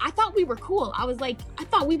guy, I thought we were cool. I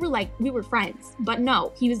thought we were friends. But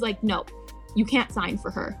no, he was like, no, you can't sign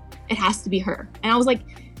for her. It has to be her. And I was like,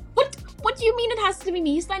 what do you mean it has to be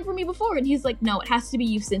me? He signed for me before. And he's like, no, it has to be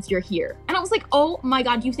you since you're here. And I was like, oh my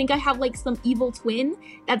God, do you think I have like some evil twin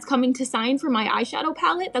that's coming to sign for my eyeshadow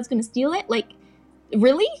palette that's going to steal it? Like,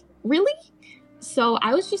 really? So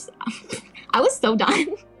I was so done.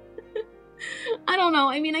 I don't know.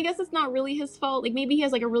 I mean, I guess it's not really his fault. Like, maybe he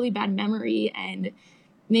has like a really bad memory, and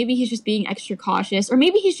maybe he's just being extra cautious, or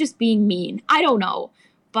maybe he's just being mean. I don't know.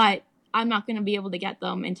 But I'm not going to be able to get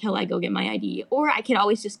them until I go get my ID. Or I could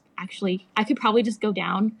always I could probably just go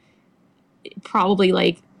down probably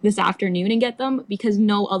like this afternoon and get them, because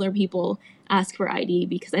no other people ask for ID,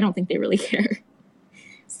 because I don't think they really care.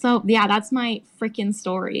 So yeah, that's my freaking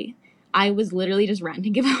story. I was literally just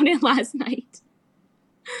ranting about it last night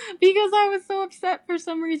because I was so upset for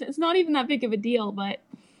some reason. It's not even that big of a deal, but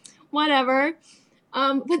whatever.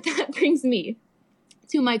 But that brings me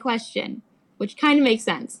to my question, which kind of makes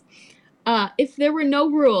sense. If there were no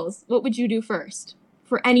rules, what would you do first?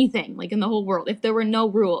 For anything, like in the whole world, if there were no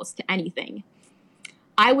rules to anything,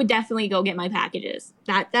 I would definitely go get my packages.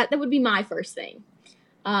 That would be my first thing.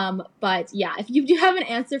 But yeah, if you do have an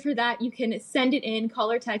answer for that, you can send it in,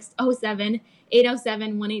 call or text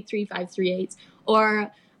 07-807-183-538,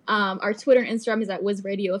 or our Twitter and Instagram is at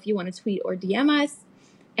WizRadio if you want to tweet or DM us.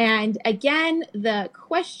 And again, the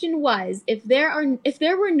question was, if there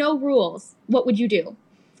were no rules, what would you do?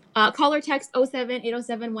 Call or text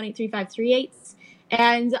 07-807-183-538,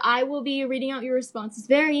 and I will be reading out your responses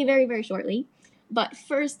very, very, very shortly. But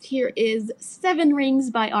first, here is 7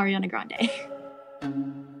 Rings by Ariana Grande.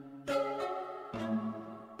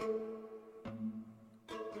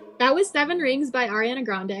 That was 7 Rings by Ariana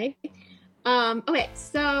Grande. Okay,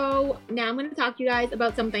 so now I'm going to talk to you guys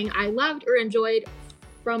about something I loved or enjoyed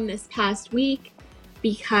from this past week,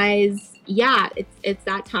 because yeah, it's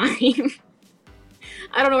that time.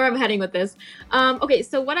 I don't know where I'm heading with this. Okay,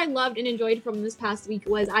 so what I loved and enjoyed from this past week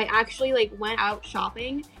was I actually went out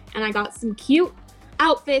shopping, and I got some cute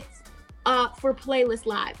outfits for Playlist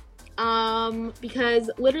Live.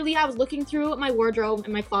 Because literally I was looking through my wardrobe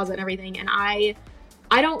and my closet and everything, and I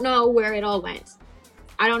don't know where it all went.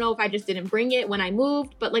 I don't know if I just didn't bring it when I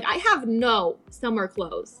moved, but I have no summer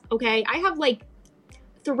clothes, okay? I have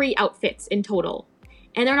 3 outfits in total,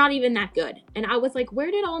 and they're not even that good. And I was like,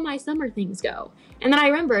 where did all my summer things go? And then I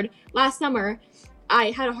remembered last summer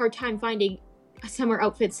I had a hard time finding summer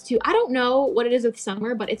outfits too. I don't know what it is with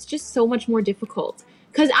summer, but it's just so much more difficult.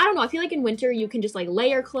 Because I don't know, I feel like in winter you can just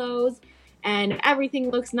layer clothes and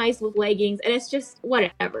everything looks nice with leggings, and it's just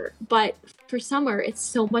whatever. But for summer, it's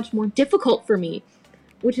so much more difficult for me,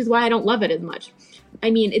 which is why I don't love it as much.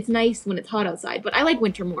 I mean, it's nice when it's hot outside, but I like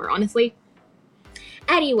winter more, honestly.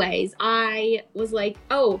 Anyways, I was like,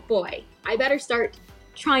 oh boy, I better start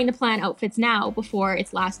trying to plan outfits now before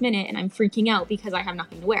it's last minute and I'm freaking out because I have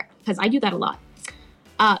nothing to wear, because I do that a lot.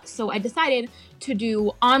 So I decided to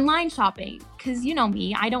do online shopping, because you know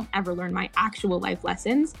me, I don't ever learn my actual life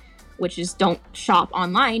lessons, which is don't shop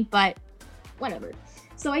online, but whatever.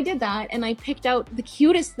 So I did that, and I picked out the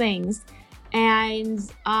cutest things, and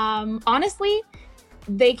honestly,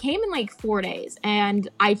 they came in 4 days, and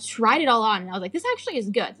I tried it all on, and I was like, this actually is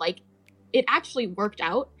good. It actually worked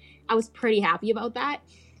out. I was pretty happy about that,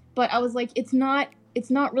 but I was like, it's not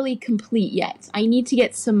really complete yet. I need to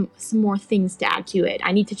get some more things to add to it.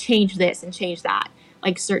 I need to change this and change that,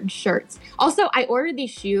 like certain shirts. Also, I ordered these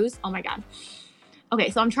shoes. Oh my God. Okay,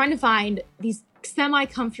 so I'm trying to find these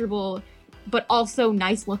semi-comfortable but also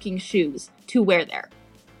nice-looking shoes to wear there.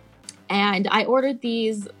 And I ordered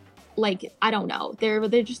these, I don't know.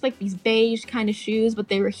 They're just these beige kind of shoes, but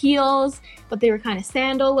they were heels, but they were kind of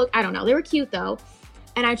sandal look. I don't know. They were cute though.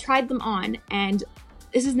 And I tried them on, and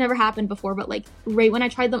this has never happened before, but right when I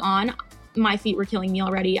tried them on, my feet were killing me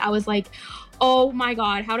already. I was like, oh my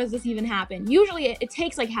God, how does this even happen? Usually it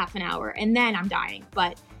takes half an hour and then I'm dying,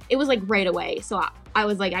 but it was right away. So I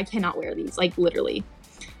was like, I cannot wear these, literally.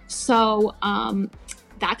 So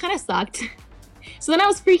that kind of sucked. So then I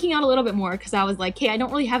was freaking out a little bit more, because I was like, hey, I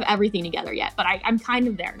don't really have everything together yet, but I'm kind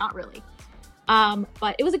of there, not really.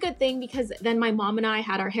 But it was a good thing, because then my mom and I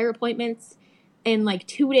had our hair appointments in like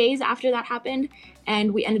 2 days after that happened,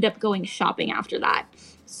 and we ended up going shopping after that.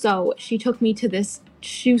 So she took me to this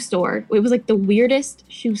shoe store. It was like the weirdest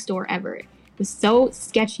shoe store ever. It was so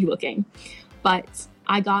sketchy looking, but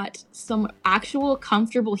I got some actual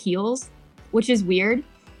comfortable heels, which is weird,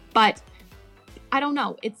 but I don't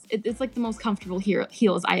know. It's like the most comfortable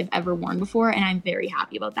heels I have ever worn before, and I'm very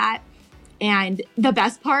happy about that. And the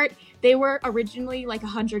best part, they were originally like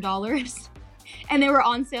 $100, and they were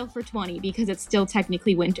on sale for $20 because it's still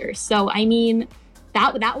technically winter. So I mean,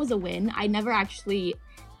 that was a win. I never actually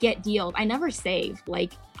get deals. I never save.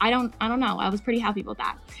 Like I don't know. I was pretty happy about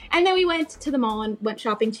that. And then we went to the mall and went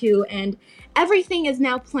shopping too, and everything is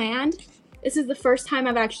now planned. This is the first time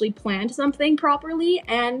I've actually planned something properly,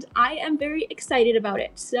 and I am very excited about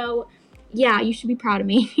it. So yeah, you should be proud of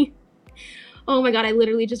me. Oh my God, I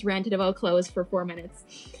literally just ranted about clothes for 4 minutes.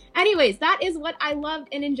 Anyways, that is what I loved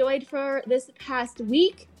and enjoyed for this past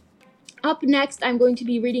week. Up next, I'm going to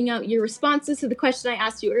be reading out your responses to the question I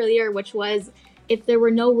asked you earlier, which was, if there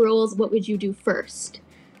were no rules, what would you do first?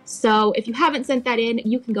 So if you haven't sent that in,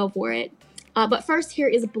 you can go for it. But first, here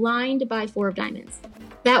is Blind by 4 of Diamonds.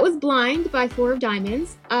 That was Blind by 4 of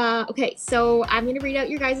Diamonds. Okay, so I'm going to read out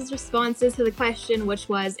your guys' responses to the question, which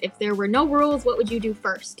was, if there were no rules, what would you do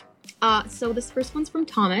first? So this first one's from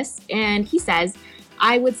Thomas, and he says,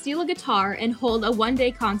 I would steal a guitar and hold a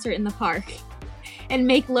one-day concert in the park and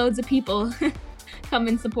make loads of people come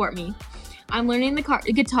and support me. I'm learning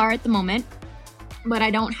the guitar at the moment, but I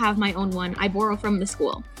don't have my own one. I borrow from the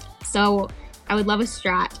school. So I would love a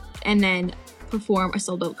Strat and then perform a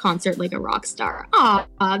sold-out concert like a rock star.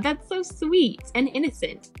 Aw, that's so sweet and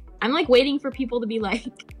innocent. I'm like waiting for people to be like,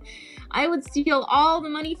 I would steal all the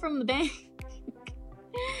money from the bank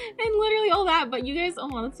and literally all that, but you guys,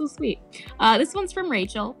 oh, that's so sweet. This one's from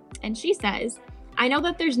Rachel, and she says, I know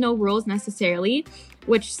that there's no rules necessarily,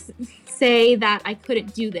 which say that I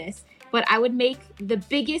couldn't do this, but I would make the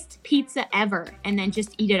biggest pizza ever and then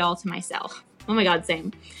just eat it all to myself. Oh my God,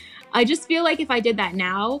 same. I just feel like if I did that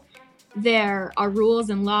now, there are rules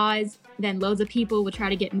and laws, then loads of people would try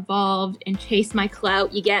to get involved and chase my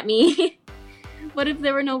clout, you get me? But if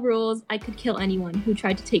there were no rules, I could kill anyone who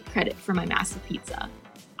tried to take credit for my massive pizza.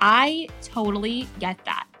 I totally get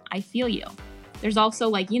that. I feel you. There's also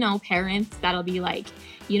like, parents that'll be like,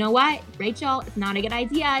 you know what, Rachel, it's not a good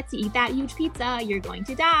idea to eat that huge pizza. You're going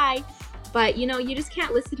to die. But, you just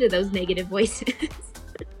can't listen to those negative voices.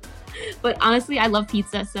 But honestly, I love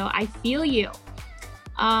pizza, so I feel you.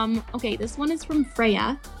 Okay, this one is from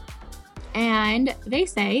Freya. And they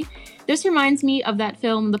say, this reminds me of that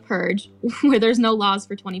film, The Purge, where there's no laws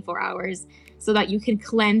for 24 hours so that you can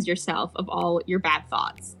cleanse yourself of all your bad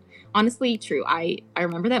thoughts. Honestly, true. I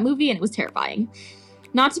remember that movie and it was terrifying.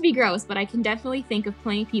 Not to be gross, but I can definitely think of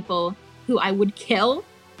plenty of people who I would kill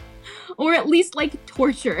or at least like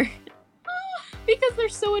torture because they're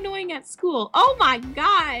so annoying at school. Oh my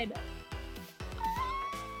God.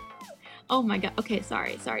 Oh my God. Okay,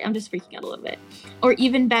 sorry. I'm just freaking out a little bit. Or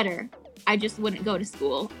even better, I just wouldn't go to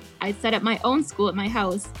school. I'd set up my own school at my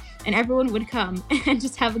house and everyone would come and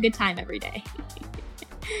just have a good time every day.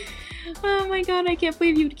 Oh my God, I can't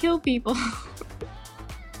believe you'd kill people.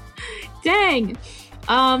 Dang.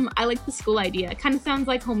 I like the school idea. It kind of sounds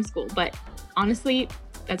like homeschool, but honestly,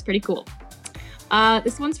 that's pretty cool.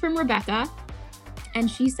 This one's from Rebecca,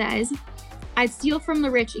 and she says, I'd steal from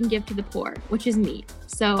the rich and give to the poor, which is me.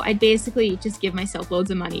 So I'd basically just give myself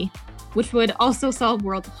loads of money, which would also solve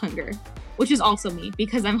world hunger, which is also me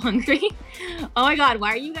because I'm hungry. Oh my God, why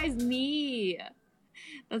are you guys me?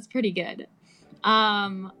 That's pretty good.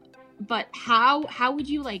 But how would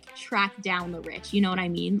you like track down the rich? You know what I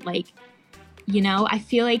mean? Like, I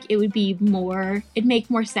feel like it'd make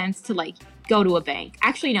more sense to like go to a bank.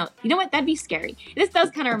 Actually, no, you know what? That'd be scary. This does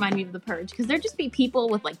kind of remind me of The Purge because there'd just be people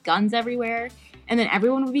with like guns everywhere and then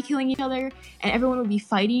everyone would be killing each other and everyone would be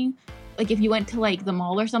fighting. Like if you went to like the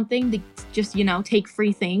mall or something to just, take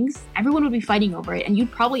free things, everyone would be fighting over it and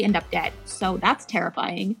you'd probably end up dead. So that's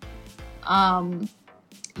terrifying.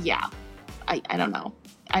 Yeah, I don't know.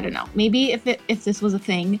 Maybe if this was a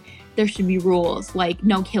thing, there should be rules like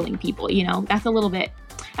no killing people, that's a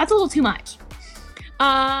little too much.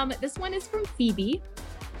 This one is from Phoebe,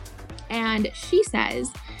 and she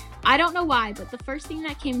says, I don't know why, but the first thing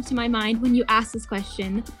that came to my mind when you asked this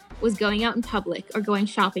question was going out in public or going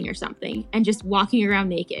shopping or something and just walking around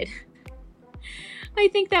naked. I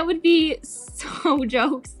think that would be so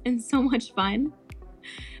jokes and so much fun.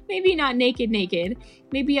 Maybe not naked.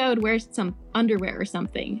 Maybe I would wear some underwear or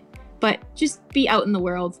something, but just be out in the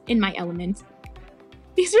world in my element.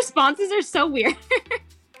 These responses are so weird.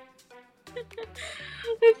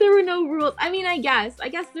 If there were no rules, I mean, I guess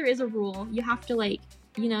there is a rule. You have to like,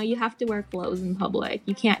 you have to wear clothes in public.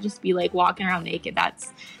 You can't just be like walking around naked.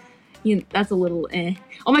 That's a little eh.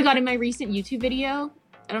 Oh my God, in my recent YouTube video,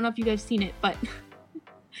 I don't know if you guys seen it, but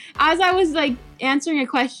as I was like answering a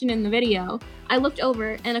question in the video, I looked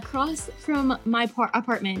over and across from my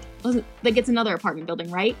apartment, like it's another apartment building,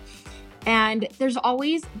 right? And there's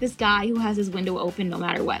always this guy who has his window open no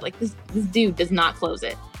matter what. Like this dude does not close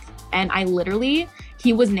it. And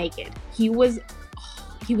he was naked. He was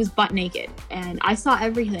butt naked. And I saw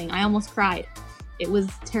everything. I almost cried. It was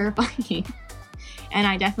terrifying. And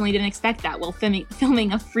I definitely didn't expect that while filming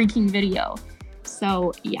a freaking video.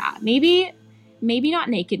 So yeah, maybe not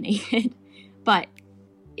naked, but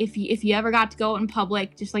if you ever got to go in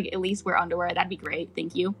public, just like at least wear underwear, that'd be great.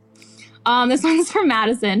 Thank you. This one's from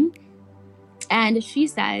Madison, and she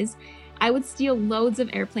says, I would steal loads of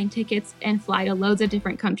airplane tickets and fly to loads of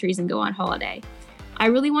different countries and go on holiday. I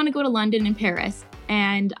really want to go to London and Paris,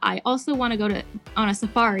 and I also want to go on a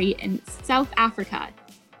safari in South Africa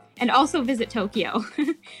and also visit Tokyo,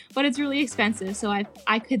 but it's really expensive, so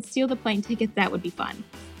I could steal the plane tickets. That would be fun.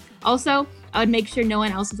 Also, I would make sure no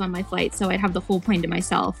one else was on my flight, so I'd have the whole plane to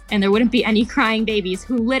myself, and there wouldn't be any crying babies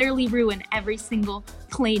who literally ruin every single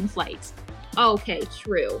plane flight. Okay,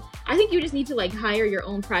 true. I think you just need to like hire your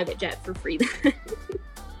own private jet for free then.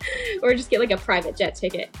 Or just get like a private jet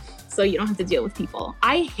ticket so you don't have to deal with people.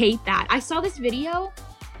 I hate that. I saw this video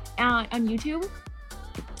on YouTube,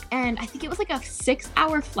 and I think it was like a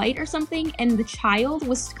 6-hour flight or something, and the child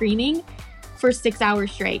was screaming for 6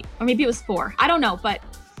 hours straight. Or maybe it was 4. I don't know, but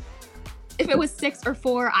if it was 6 or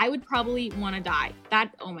 4, I would probably want to die.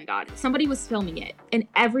 Oh my God. Somebody was filming it, and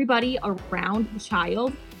everybody around the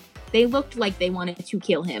child, they looked like they wanted to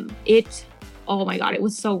kill him. Oh my God, it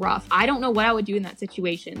was so rough. I don't know what I would do in that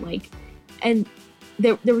situation. Like, and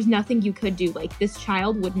there was nothing you could do. Like, this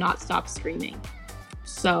child would not stop screaming.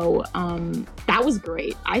 So that was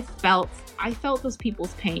great. I felt those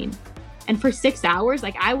people's pain. And for 6 hours,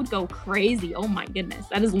 like, I would go crazy. Oh my goodness.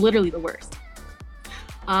 That is literally the worst.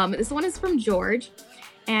 This one is from George,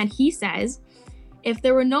 and he says, if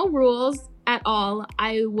there were no rules at all,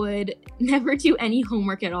 I would never do any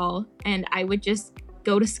homework at all, and I would just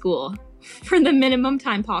go to school for the minimum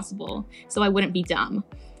time possible so I wouldn't be dumb.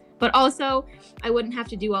 But also, I wouldn't have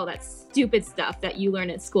to do all that stupid stuff that you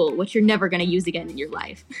learn at school, which you're never going to use again in your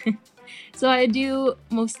life. So I do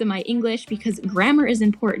most of my English because grammar is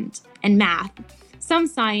important, and math, some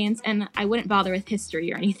science, and I wouldn't bother with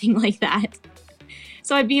history or anything like that.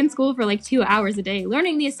 So I'd be in school for like 2 hours a day,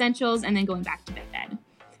 learning the essentials and then going back to bed.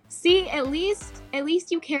 See, at least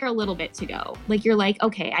you care a little bit to go. Like, you're like,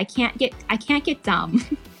 okay, I can't get dumb.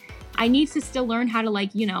 I need to still learn how to,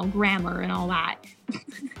 like, grammar and all that.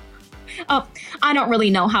 Oh, I don't really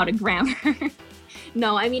know how to grammar.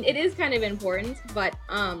 No, I mean, it is kind of important, but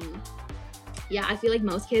yeah, I feel like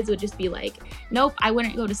most kids would just be like, nope, I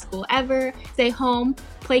wouldn't go to school ever, stay home,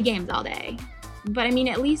 play games all day. But I mean,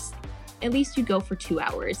 at least you go for 2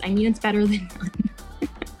 hours. I mean, it's better than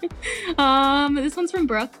none. This one's from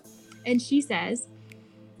Brooke, and she says,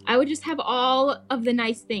 I would just have all of the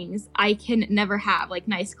nice things I can never have, like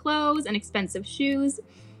nice clothes and expensive shoes.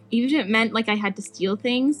 Even if it meant like I had to steal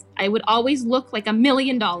things, I would always look like $1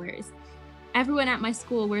 million. Everyone at my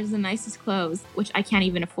school wears the nicest clothes, which I can't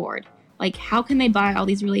even afford. Like, how can they buy all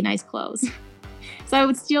these really nice clothes? So I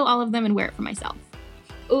would steal all of them and wear it for myself.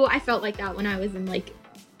 Oh, I felt like that when I was in like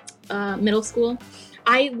middle school.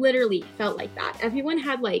 I literally felt like that. Everyone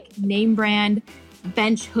had like name brand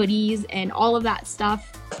bench hoodies and all of that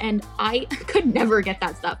stuff, and I could never get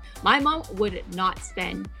that stuff. My mom would not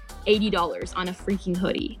spend $80 on a freaking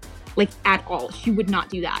hoodie, like, at all. She would not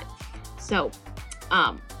do that. So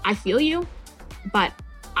I feel you, but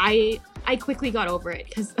I quickly got over it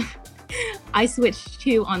because I switched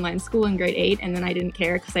to online school in grade 8, and then I didn't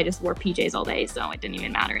care because I just wore PJs all day, so it didn't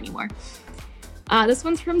even matter anymore. This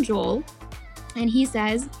one's from Joel, and he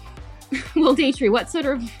says, well, Daytree, what sort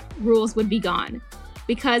of rules would be gone?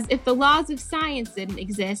 Because if the laws of science didn't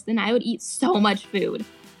exist, then I would eat so much food.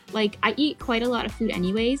 Like, I eat quite a lot of food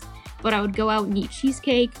anyways, but I would go out and eat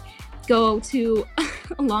cheesecake, go to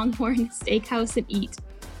a Longhorn Steakhouse and eat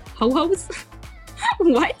ho-hos.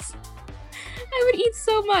 What? I would eat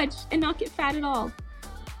so much and not get fat at all.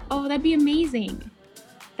 Oh, that'd be amazing.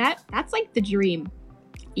 That's like the dream.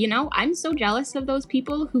 I'm so jealous of those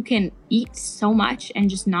people who can eat so much and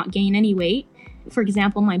just not gain any weight. For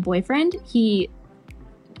example, my boyfriend,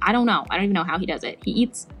 I don't even know how he does it. He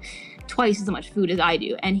eats twice as much food as I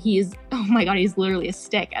do, and oh my God, he's literally a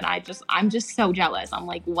stick, and I'm just so jealous. I'm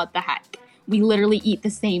like, what the heck? We literally eat the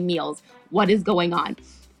same meals. What is going on?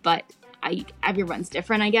 But everyone's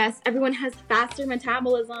different, I guess. Everyone has faster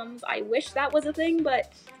metabolisms. I wish that was a thing,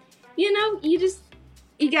 but you know,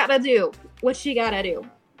 you gotta do what you gotta do.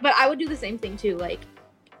 But I would do the same thing too. Like,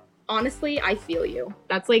 honestly, I feel you.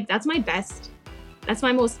 That's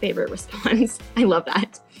my most favorite response. I love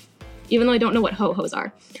that. Even though I don't know what ho-hos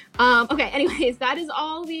are. Okay, anyways, that is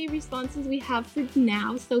all the responses we have for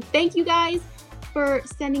now. So thank you guys for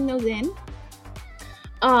sending those in.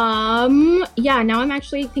 Yeah, now I'm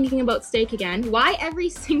actually thinking about steak again. Why every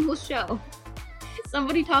single show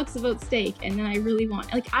somebody talks about steak and then I really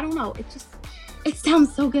want, like, I don't know, it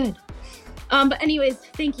sounds so good. But anyways,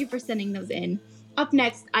 thank you for sending those in. Up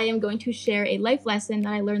next, I am going to share a life lesson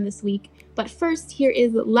that I learned this week. But first, here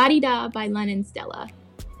is La-Di-Da by Lennon Stella.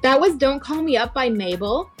 That was Don't Call Me Up by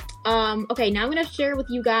Mabel. Okay, now I'm going to share with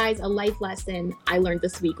you guys a life lesson I learned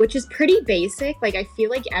this week, which is pretty basic. Like, I feel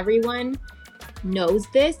like everyone knows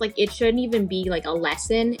this. Like, it shouldn't even be like a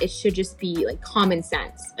lesson. It should just be like common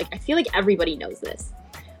sense. Like, I feel like everybody knows this.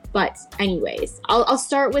 But anyways, I'll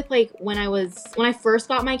start with like when I first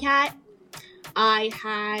got my cat, I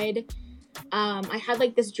had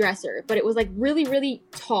like this dresser, but it was like really, really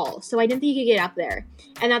tall. So I didn't think you could get up there.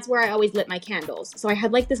 And that's where I always lit my candles. So I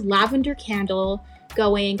had like this lavender candle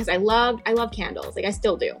going because I love candles. Like, I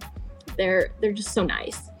still do. They're just so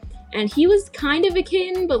nice. And he was kind of a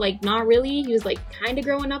kitten, but like not really. He was like kind of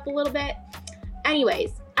growing up a little bit.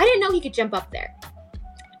 Anyways, I didn't know he could jump up there,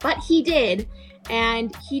 but he did.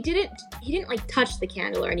 And he didn't like touch the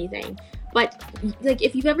candle or anything. But like,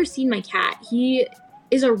 if you've ever seen my cat, he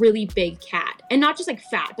is a really big cat, and not just like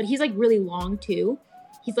fat, but he's like really long too.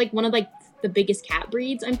 He's like one of like the biggest cat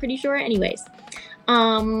breeds, I'm pretty sure. Anyways,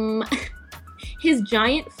 his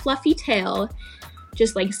giant fluffy tail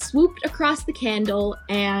just like swooped across the candle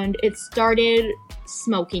and it started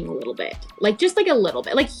smoking a little bit, like just like a little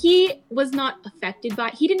bit. Like, he was not affected by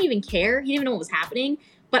it. He didn't even care. He didn't even know what was happening.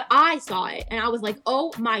 But I saw it and I was like,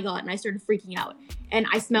 oh my God. And I started freaking out and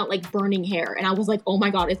I smelled like burning hair. And I was like, oh my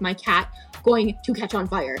God, is my cat going to catch on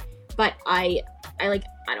fire? But I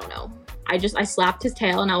don't know. I slapped his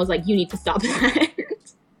tail and I was like, you need to stop that.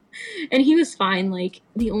 And he was fine. Like,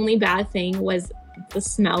 the only bad thing was the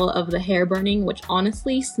smell of the hair burning, which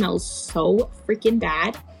honestly smells so freaking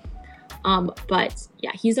bad. But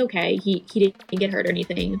yeah, he's okay. He didn't get hurt or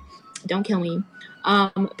anything. Don't kill me.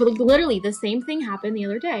 But like, literally the same thing happened the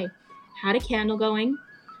other day. Had a candle going.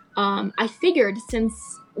 I figured,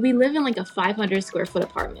 since we live in like a 500 square foot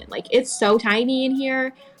apartment, like, it's so tiny in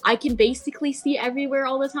here, I can basically see everywhere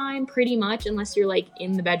all the time, pretty much, unless you're like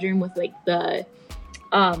in the bedroom with like the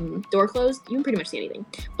door closed. You can pretty much see anything.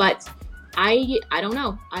 But I don't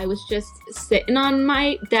know. I was just sitting on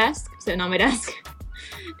my desk,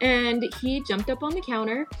 and he jumped up on the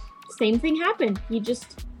counter. Same thing happened. He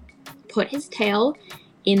just put his tail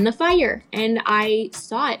in the fire, and I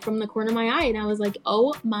saw it from the corner of my eye, and I was like,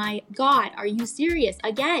 oh my God, are you serious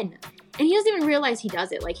again? And he doesn't even realize he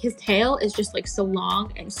does it. Like, his tail is just like so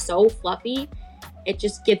long and so fluffy, it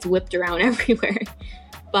just gets whipped around everywhere.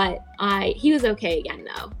 But he was okay again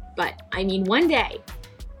though. But I mean, one day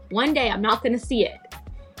I'm not gonna see it,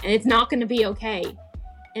 and it's not gonna be okay,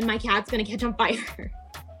 and my cat's gonna catch on fire.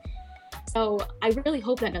 So I really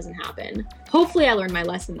hope that doesn't happen. Hopefully I learned my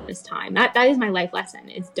lesson this time. That is my life lesson,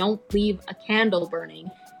 is don't leave a candle burning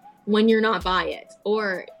when you're not by it.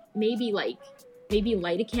 Or maybe light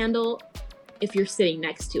a candle if you're sitting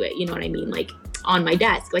next to it. You know what I mean? Like, on my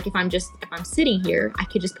desk. Like, if I'm sitting here, I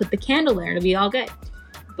could just put the candle there and it'll be all good.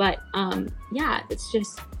 But yeah, it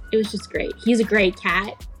was just great. He's a great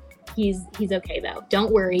cat. He's okay though.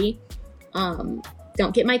 Don't worry.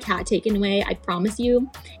 Don't get my cat taken away. I promise you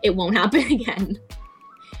it won't happen again.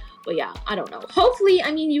 But yeah, I don't know. Hopefully,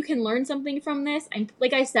 I mean, you can learn something from this. I'm,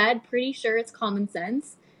 like I said, pretty sure it's common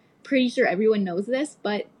sense. Pretty sure everyone knows this,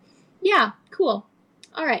 but yeah, cool.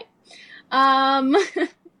 All right. Up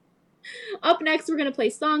next, we're going to play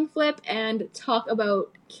Song Flip and talk about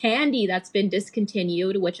candy that's been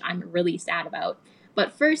discontinued, which I'm really sad about.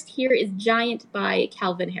 But first, here is Giant by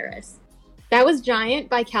Calvin Harris. That was Giant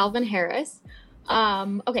by Calvin Harris.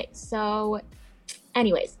 Okay, so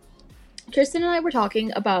anyways, Tristan and I were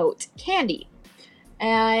talking about candy,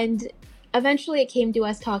 and eventually it came to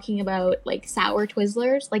us talking about like sour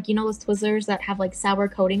Twizzlers, like, you know, those Twizzlers that have like sour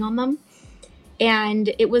coating on them.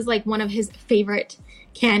 And it was like one of his favorite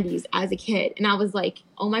candies as a kid. And I was like,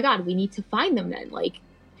 oh my God, we need to find them then. Like,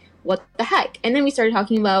 what the heck? And then we started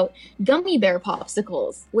talking about gummy bear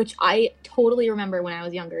popsicles, which I totally remember when I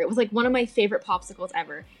was younger. It was like one of my favorite popsicles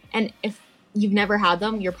ever. And if you've never had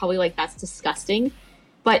them, you're probably like, that's disgusting.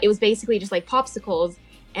 But it was basically just like popsicles,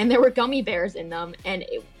 and there were gummy bears in them, and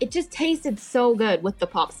it just tasted so good with the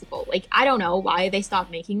popsicle. Like, I don't know why they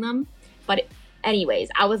stopped making them, but anyways,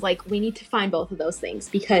 I was like, we need to find both of those things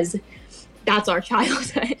because that's our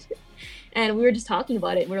childhood. And we were just talking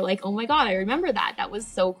about it, and we were like, oh my god, I remember that. That was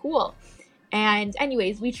so cool. And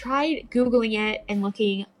anyways, we tried Googling it and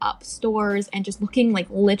looking up stores and just looking like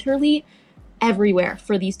literally everywhere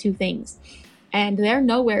for these two things. And they're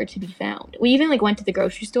nowhere to be found. We even like went to the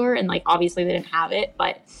grocery store and like obviously they didn't have it,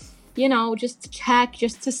 but you know, just to check,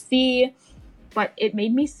 just to see. But it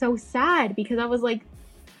made me so sad because I was like,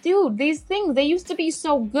 dude, these things, they used to be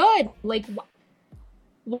so good. Like,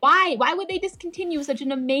 why would they discontinue such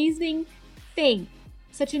an amazing thing?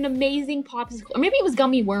 Such an amazing popsicle. Or maybe it was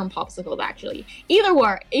gummy worm popsicles actually. Either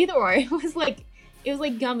or, it was like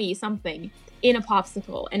gummy something in a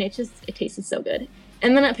popsicle, and it tasted so good.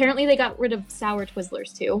 And then apparently they got rid of sour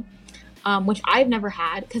Twizzlers too, which I've never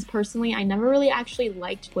had because personally I never really actually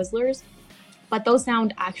liked Twizzlers, but those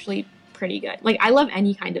sound actually pretty good. Like, I love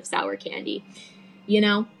any kind of sour candy, you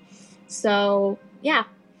know? So yeah,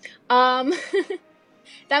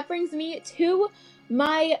 that brings me to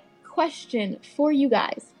my question for you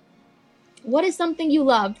guys. What is something you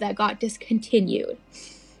loved that got discontinued?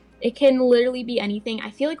 It can literally be anything. I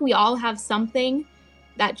feel like we all have something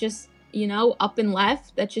that just, you know, up and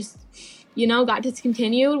left that just, you know, got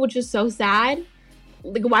discontinued, which is so sad.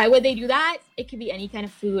 Like, why would they do that? It could be any kind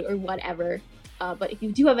of food or whatever. But if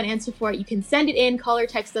you do have an answer for it, you can send it in, call or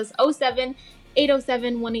text us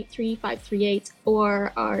 07-807-183-538,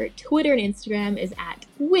 or our Twitter and Instagram is at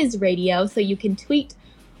WizRadio, so you can tweet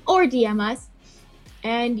or DM us.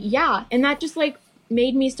 And yeah, and that just like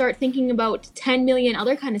made me start thinking about 10 million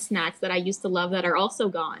other kind of snacks that I used to love that are also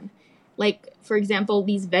gone. Like, for example,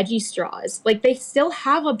 these veggie straws. Like, they still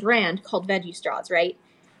have a brand called Veggie Straws, right?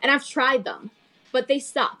 And I've tried them, but they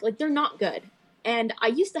suck. Like, they're not good. And I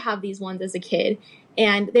used to have these ones as a kid,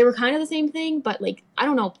 and they were kind of the same thing, but like, I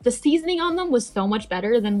don't know, the seasoning on them was so much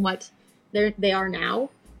better than what they are now.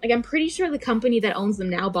 Like, I'm pretty sure the company that owns them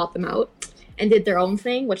now bought them out and did their own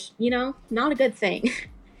thing, which, you know, not a good thing.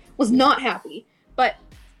 Was not happy. But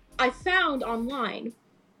I found online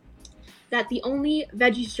that the only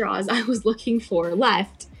veggie straws I was looking for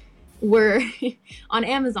left were on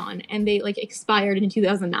Amazon, and they like expired in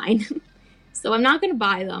 2009. So I'm not going to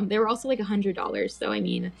buy them. They were also like $100. So, I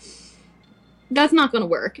mean, that's not going to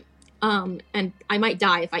work. And I might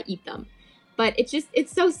die if I eat them. But it's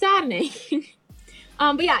so saddening.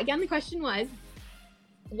 But yeah, again, the question was,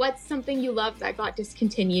 what's something you loved that got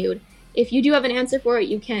discontinued? If you do have an answer for it,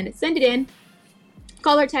 you can send it in.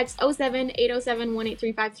 Call or text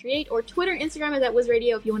 07-807-183-538, or Twitter, Instagram is at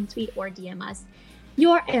WizRadio if you want to tweet or DM us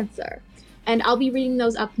your answer. And I'll be reading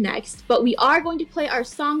those up next. But we are going to play our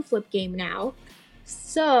song flip game now.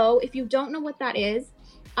 So if you don't know what that is,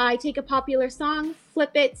 I take a popular song,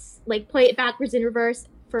 flip it, like play it backwards in reverse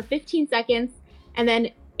for 15 seconds. And then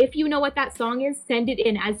if you know what that song is, send it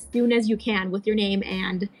in as soon as you can with your name,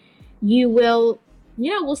 and you will,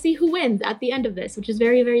 we'll see who wins at the end of this, which is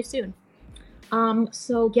very, very soon.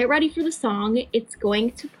 So get ready for the song. It's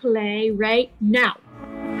going to play right now.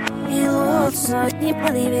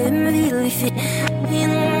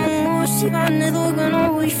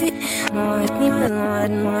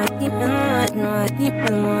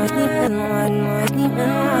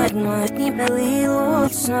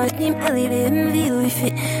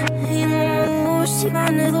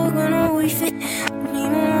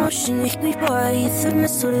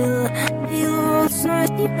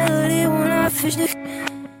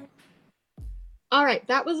 Alright,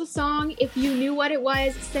 that was a song. If you knew what it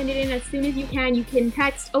was, send it in as soon as you can. You can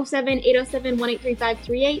text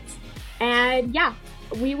 07-807-183-538. And yeah,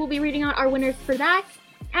 we will be reading out our winners for that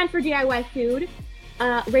and for DIY food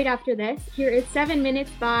right after this. Here is 7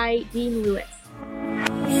 Minutes by Dean Lewis.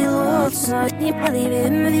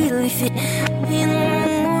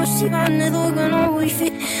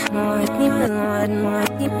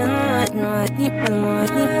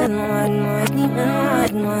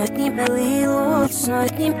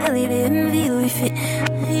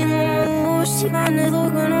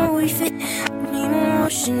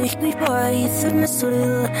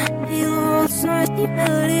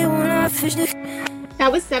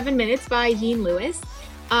 That was 7 Minutes by Dean Lewis.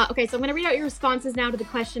 Okay, so I'm going to read out your responses now to the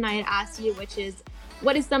question I had asked you, which is,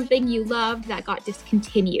 what is something you loved that got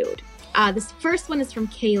discontinued? This first one is from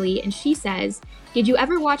Kaylee, and she says, did you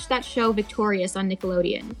ever watch that show Victorious on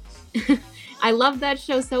Nickelodeon? I loved that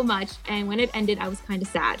show so much, and when it ended, I was kind of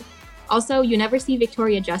sad. Also, you never see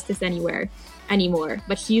Victoria Justice anymore,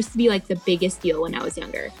 but she used to be like the biggest deal when I was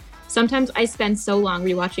younger. Sometimes I spend so long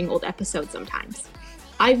rewatching old episodes sometimes.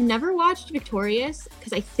 I've never watched Victorious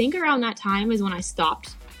because I think around that time is when I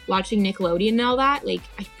stopped watching Nickelodeon and all that. Like,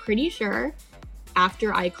 I'm pretty sure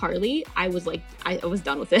after iCarly, I was like, I was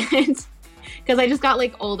done with it because I just got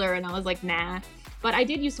like older and I was like, nah. But I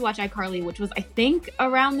did used to watch iCarly, which was, I think,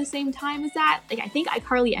 around the same time as that. Like, I think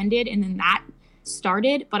iCarly ended and then that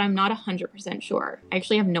started, but I'm not 100% sure. I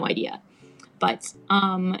actually have no idea. But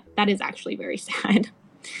that is actually very sad.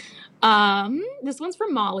 This one's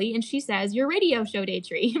from Molly, and she says, your radio show,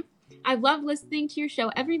 Daytree. I've loved listening to your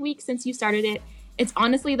show every week since you started it. It's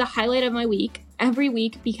honestly the highlight of my week, every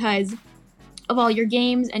week, because of all your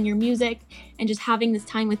games and your music and just having this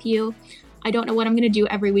time with you. I don't know what I'm going to do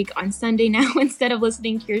every week on Sunday now instead of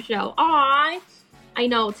listening to your show. Aww. I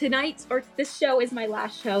know, this show is my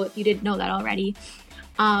last show, if you didn't know that already,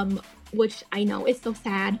 which I know is so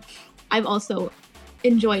sad. I've also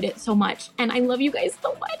enjoyed it so much, and I love you guys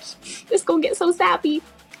so much. This gonna get so sappy.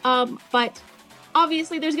 But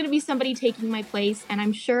obviously there's going to be somebody taking my place, and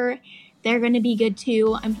I'm sure they're going to be good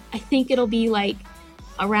too. I think it'll be like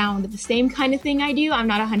around the same kind of thing I do. I'm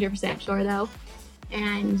not 100% sure though.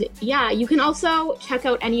 And yeah, you can also check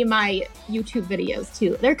out any of my YouTube videos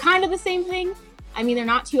too. They're kind of the same thing. I mean, they're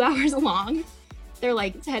not 2 hours long. They're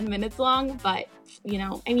like 10 minutes long, but you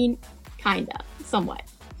know, I mean, kinda, somewhat.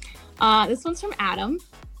 This one's from Adam,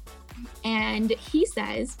 and he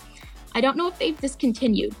says, I don't know if they've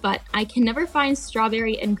discontinued, but I can never find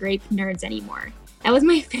strawberry and grape nerds anymore. That was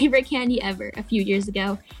my favorite candy ever a few years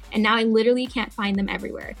ago, and now I literally can't find them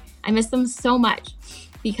everywhere. I miss them so much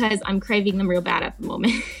because I'm craving them real bad at the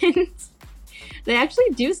moment. They actually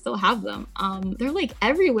do still have them. They're like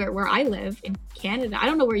everywhere where I live in Canada. I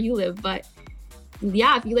don't know where you live, but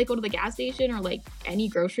yeah, if you like go to the gas station or like any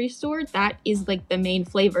grocery store, that is like the main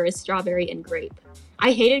flavor is strawberry and grape.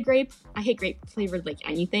 I hated grape. I hate grape flavored like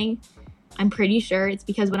anything. I'm pretty sure it's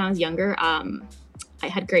because when I was younger, I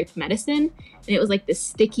had grape medicine, and it was like this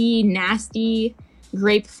sticky, nasty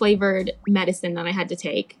grape flavored medicine that I had to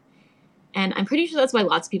take. And I'm pretty sure that's why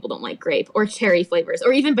lots of people don't like grape or cherry flavors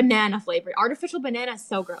or even banana flavor. Artificial banana is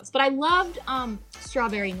so gross. But I loved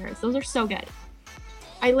strawberry nerds. Those are so good.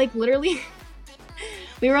 I like literally,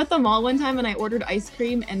 we were at the mall one time and I ordered ice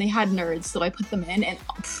cream and they had nerds. So I put them in, and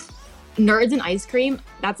nerds and ice cream,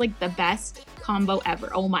 that's like the best combo ever.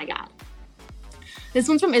 Oh my God. This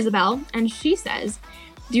one's from Isabel, and she says,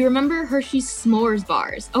 do you remember Hershey's s'mores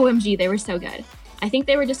bars? OMG, they were so good. I think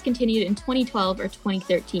they were discontinued in 2012 or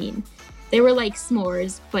 2013. They were like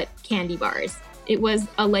s'mores, but candy bars. It was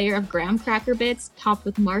a layer of graham cracker bits topped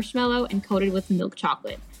with marshmallow and coated with milk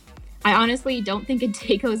chocolate. I honestly don't think a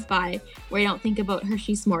day goes by where I don't think about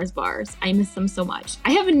Hershey's s'mores bars. I miss them so much.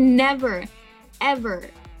 I have never, ever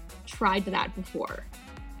tried that before,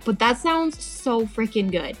 but that sounds so freaking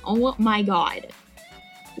good. Oh my God.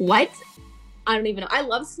 What? I don't even know. I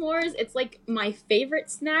love s'mores. It's like my favorite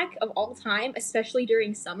snack of all time, especially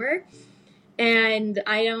during summer. And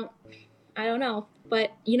I don't know.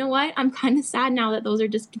 But you know what? I'm kind of sad now that those are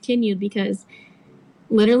discontinued, because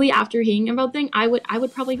literally after hearing about them, I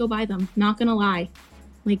would probably go buy them. Not gonna lie.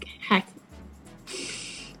 Like, heck.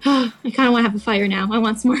 I kind of want to have a fire now. I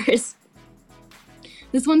want s'mores.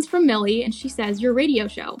 This one's from Millie, and she says, your radio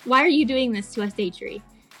show. Why are you doing this to us, Daytree?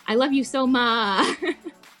 I love you so much.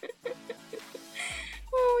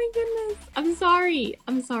 Oh my goodness.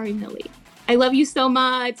 I'm sorry, Millie. I love you so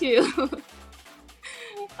much too.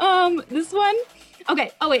 This one.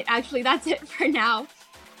 Okay. Oh wait, actually that's it for now.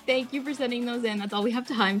 Thank you for sending those in. That's all we have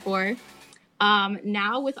time for.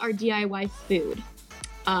 Now with our DIY food.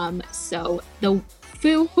 So the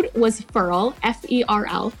food was Ferl,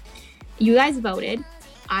 F-E-R-L. You guys voted.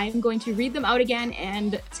 I'm going to read them out again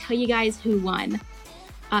and tell you guys who won.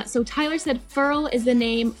 So Tyler said Ferl is the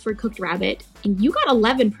name for cooked rabbit, and you got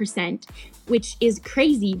 11%, which is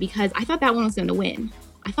crazy because I thought that one was going to win.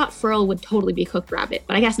 I thought Ferl would totally be cooked rabbit,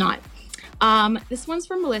 but I guess not. This one's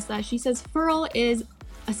from Melissa. She says Ferl is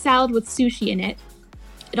a salad with sushi in it.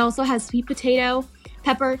 It also has sweet potato,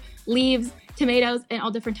 pepper, leaves, tomatoes, and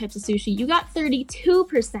all different types of sushi. You got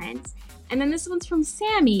 32%. And then this one's from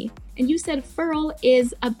Sammy, and you said Ferl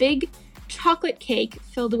is a big chocolate cake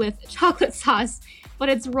filled with chocolate sauce, but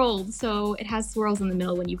it's rolled, so it has swirls in the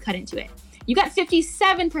middle when you cut into it. You got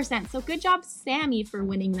 57%, so good job, Sammy, for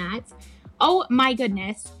winning that. Oh my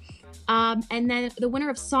goodness. And then the winner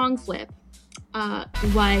of Song Flip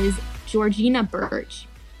was Georgina Birch.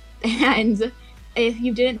 And if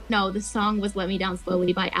you didn't know, the song was Let Me Down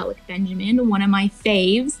Slowly by Alec Benjamin, one of my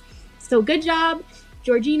faves. So good job,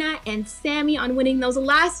 Georgina and Sammy, on winning those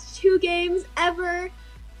last 2 games ever.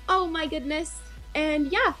 Oh my goodness.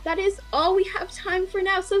 And yeah, that is all we have time for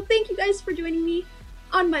now. So thank you guys for joining me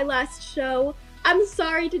on my last show. I'm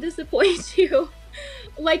sorry to disappoint you.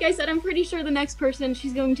 Like I said, I'm pretty sure the next person,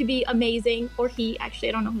 she's going to be amazing. Or he, actually,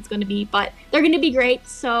 I don't know who it's going to be, but they're going to be great.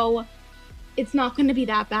 So it's not going to be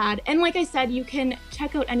that bad. And like I said, you can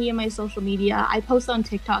check out any of my social media. I post on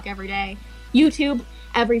TikTok every day, YouTube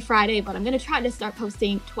every Friday, but I'm going to try to start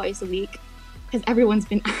posting twice a week because everyone's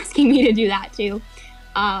been asking me to do that too.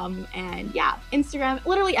 And yeah, Instagram,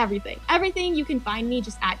 literally everything. Everything you can find me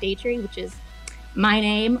just at Daytree, which is my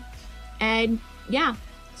name. And yeah,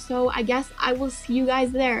 so I guess I will see you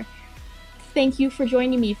guys there. Thank you for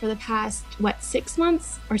joining me for the past, 6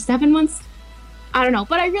 months or 7 months? I don't know,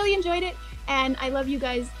 but I really enjoyed it. And I love you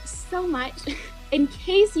guys so much. In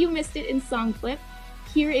case you missed it in song clip,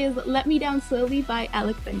 here is Let Me Down Slowly by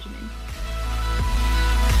Alec Benjamin.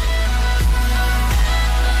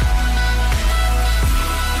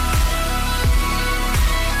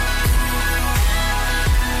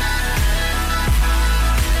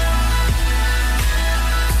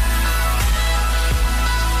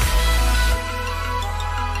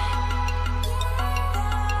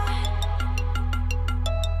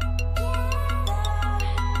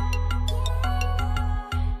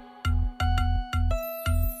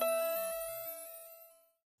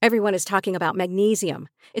 Everyone is talking about magnesium.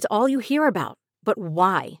 It's all you hear about. But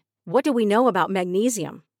why? What do we know about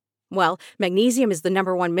magnesium? Well, magnesium is the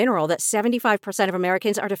number one mineral that 75% of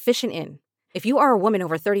Americans are deficient in. If you are a woman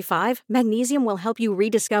over 35, magnesium will help you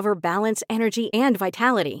rediscover balance, energy, and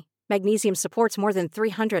vitality. Magnesium supports more than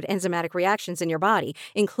 300 enzymatic reactions in your body,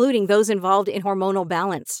 including those involved in hormonal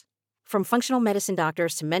balance. From functional medicine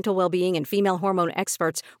doctors to mental well-being and female hormone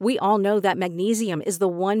experts, we all know that magnesium is the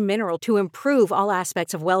one mineral to improve all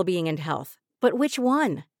aspects of well-being and health. But which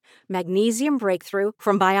one? Magnesium Breakthrough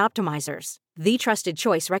from Bioptimizers, the trusted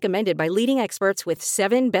choice recommended by leading experts with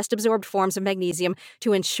 7 best-absorbed forms of magnesium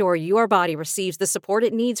to ensure your body receives the support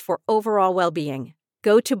it needs for overall well-being.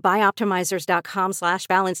 Go to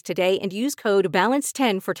bioptimizers.com/balance today and use code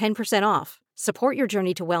BALANCE10 for 10% off. Support your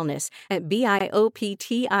journey to wellness at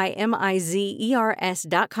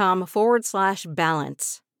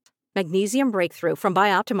bioptimizers.com/balance. Magnesium Breakthrough from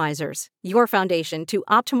Bioptimizers, your foundation to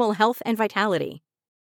optimal health and vitality.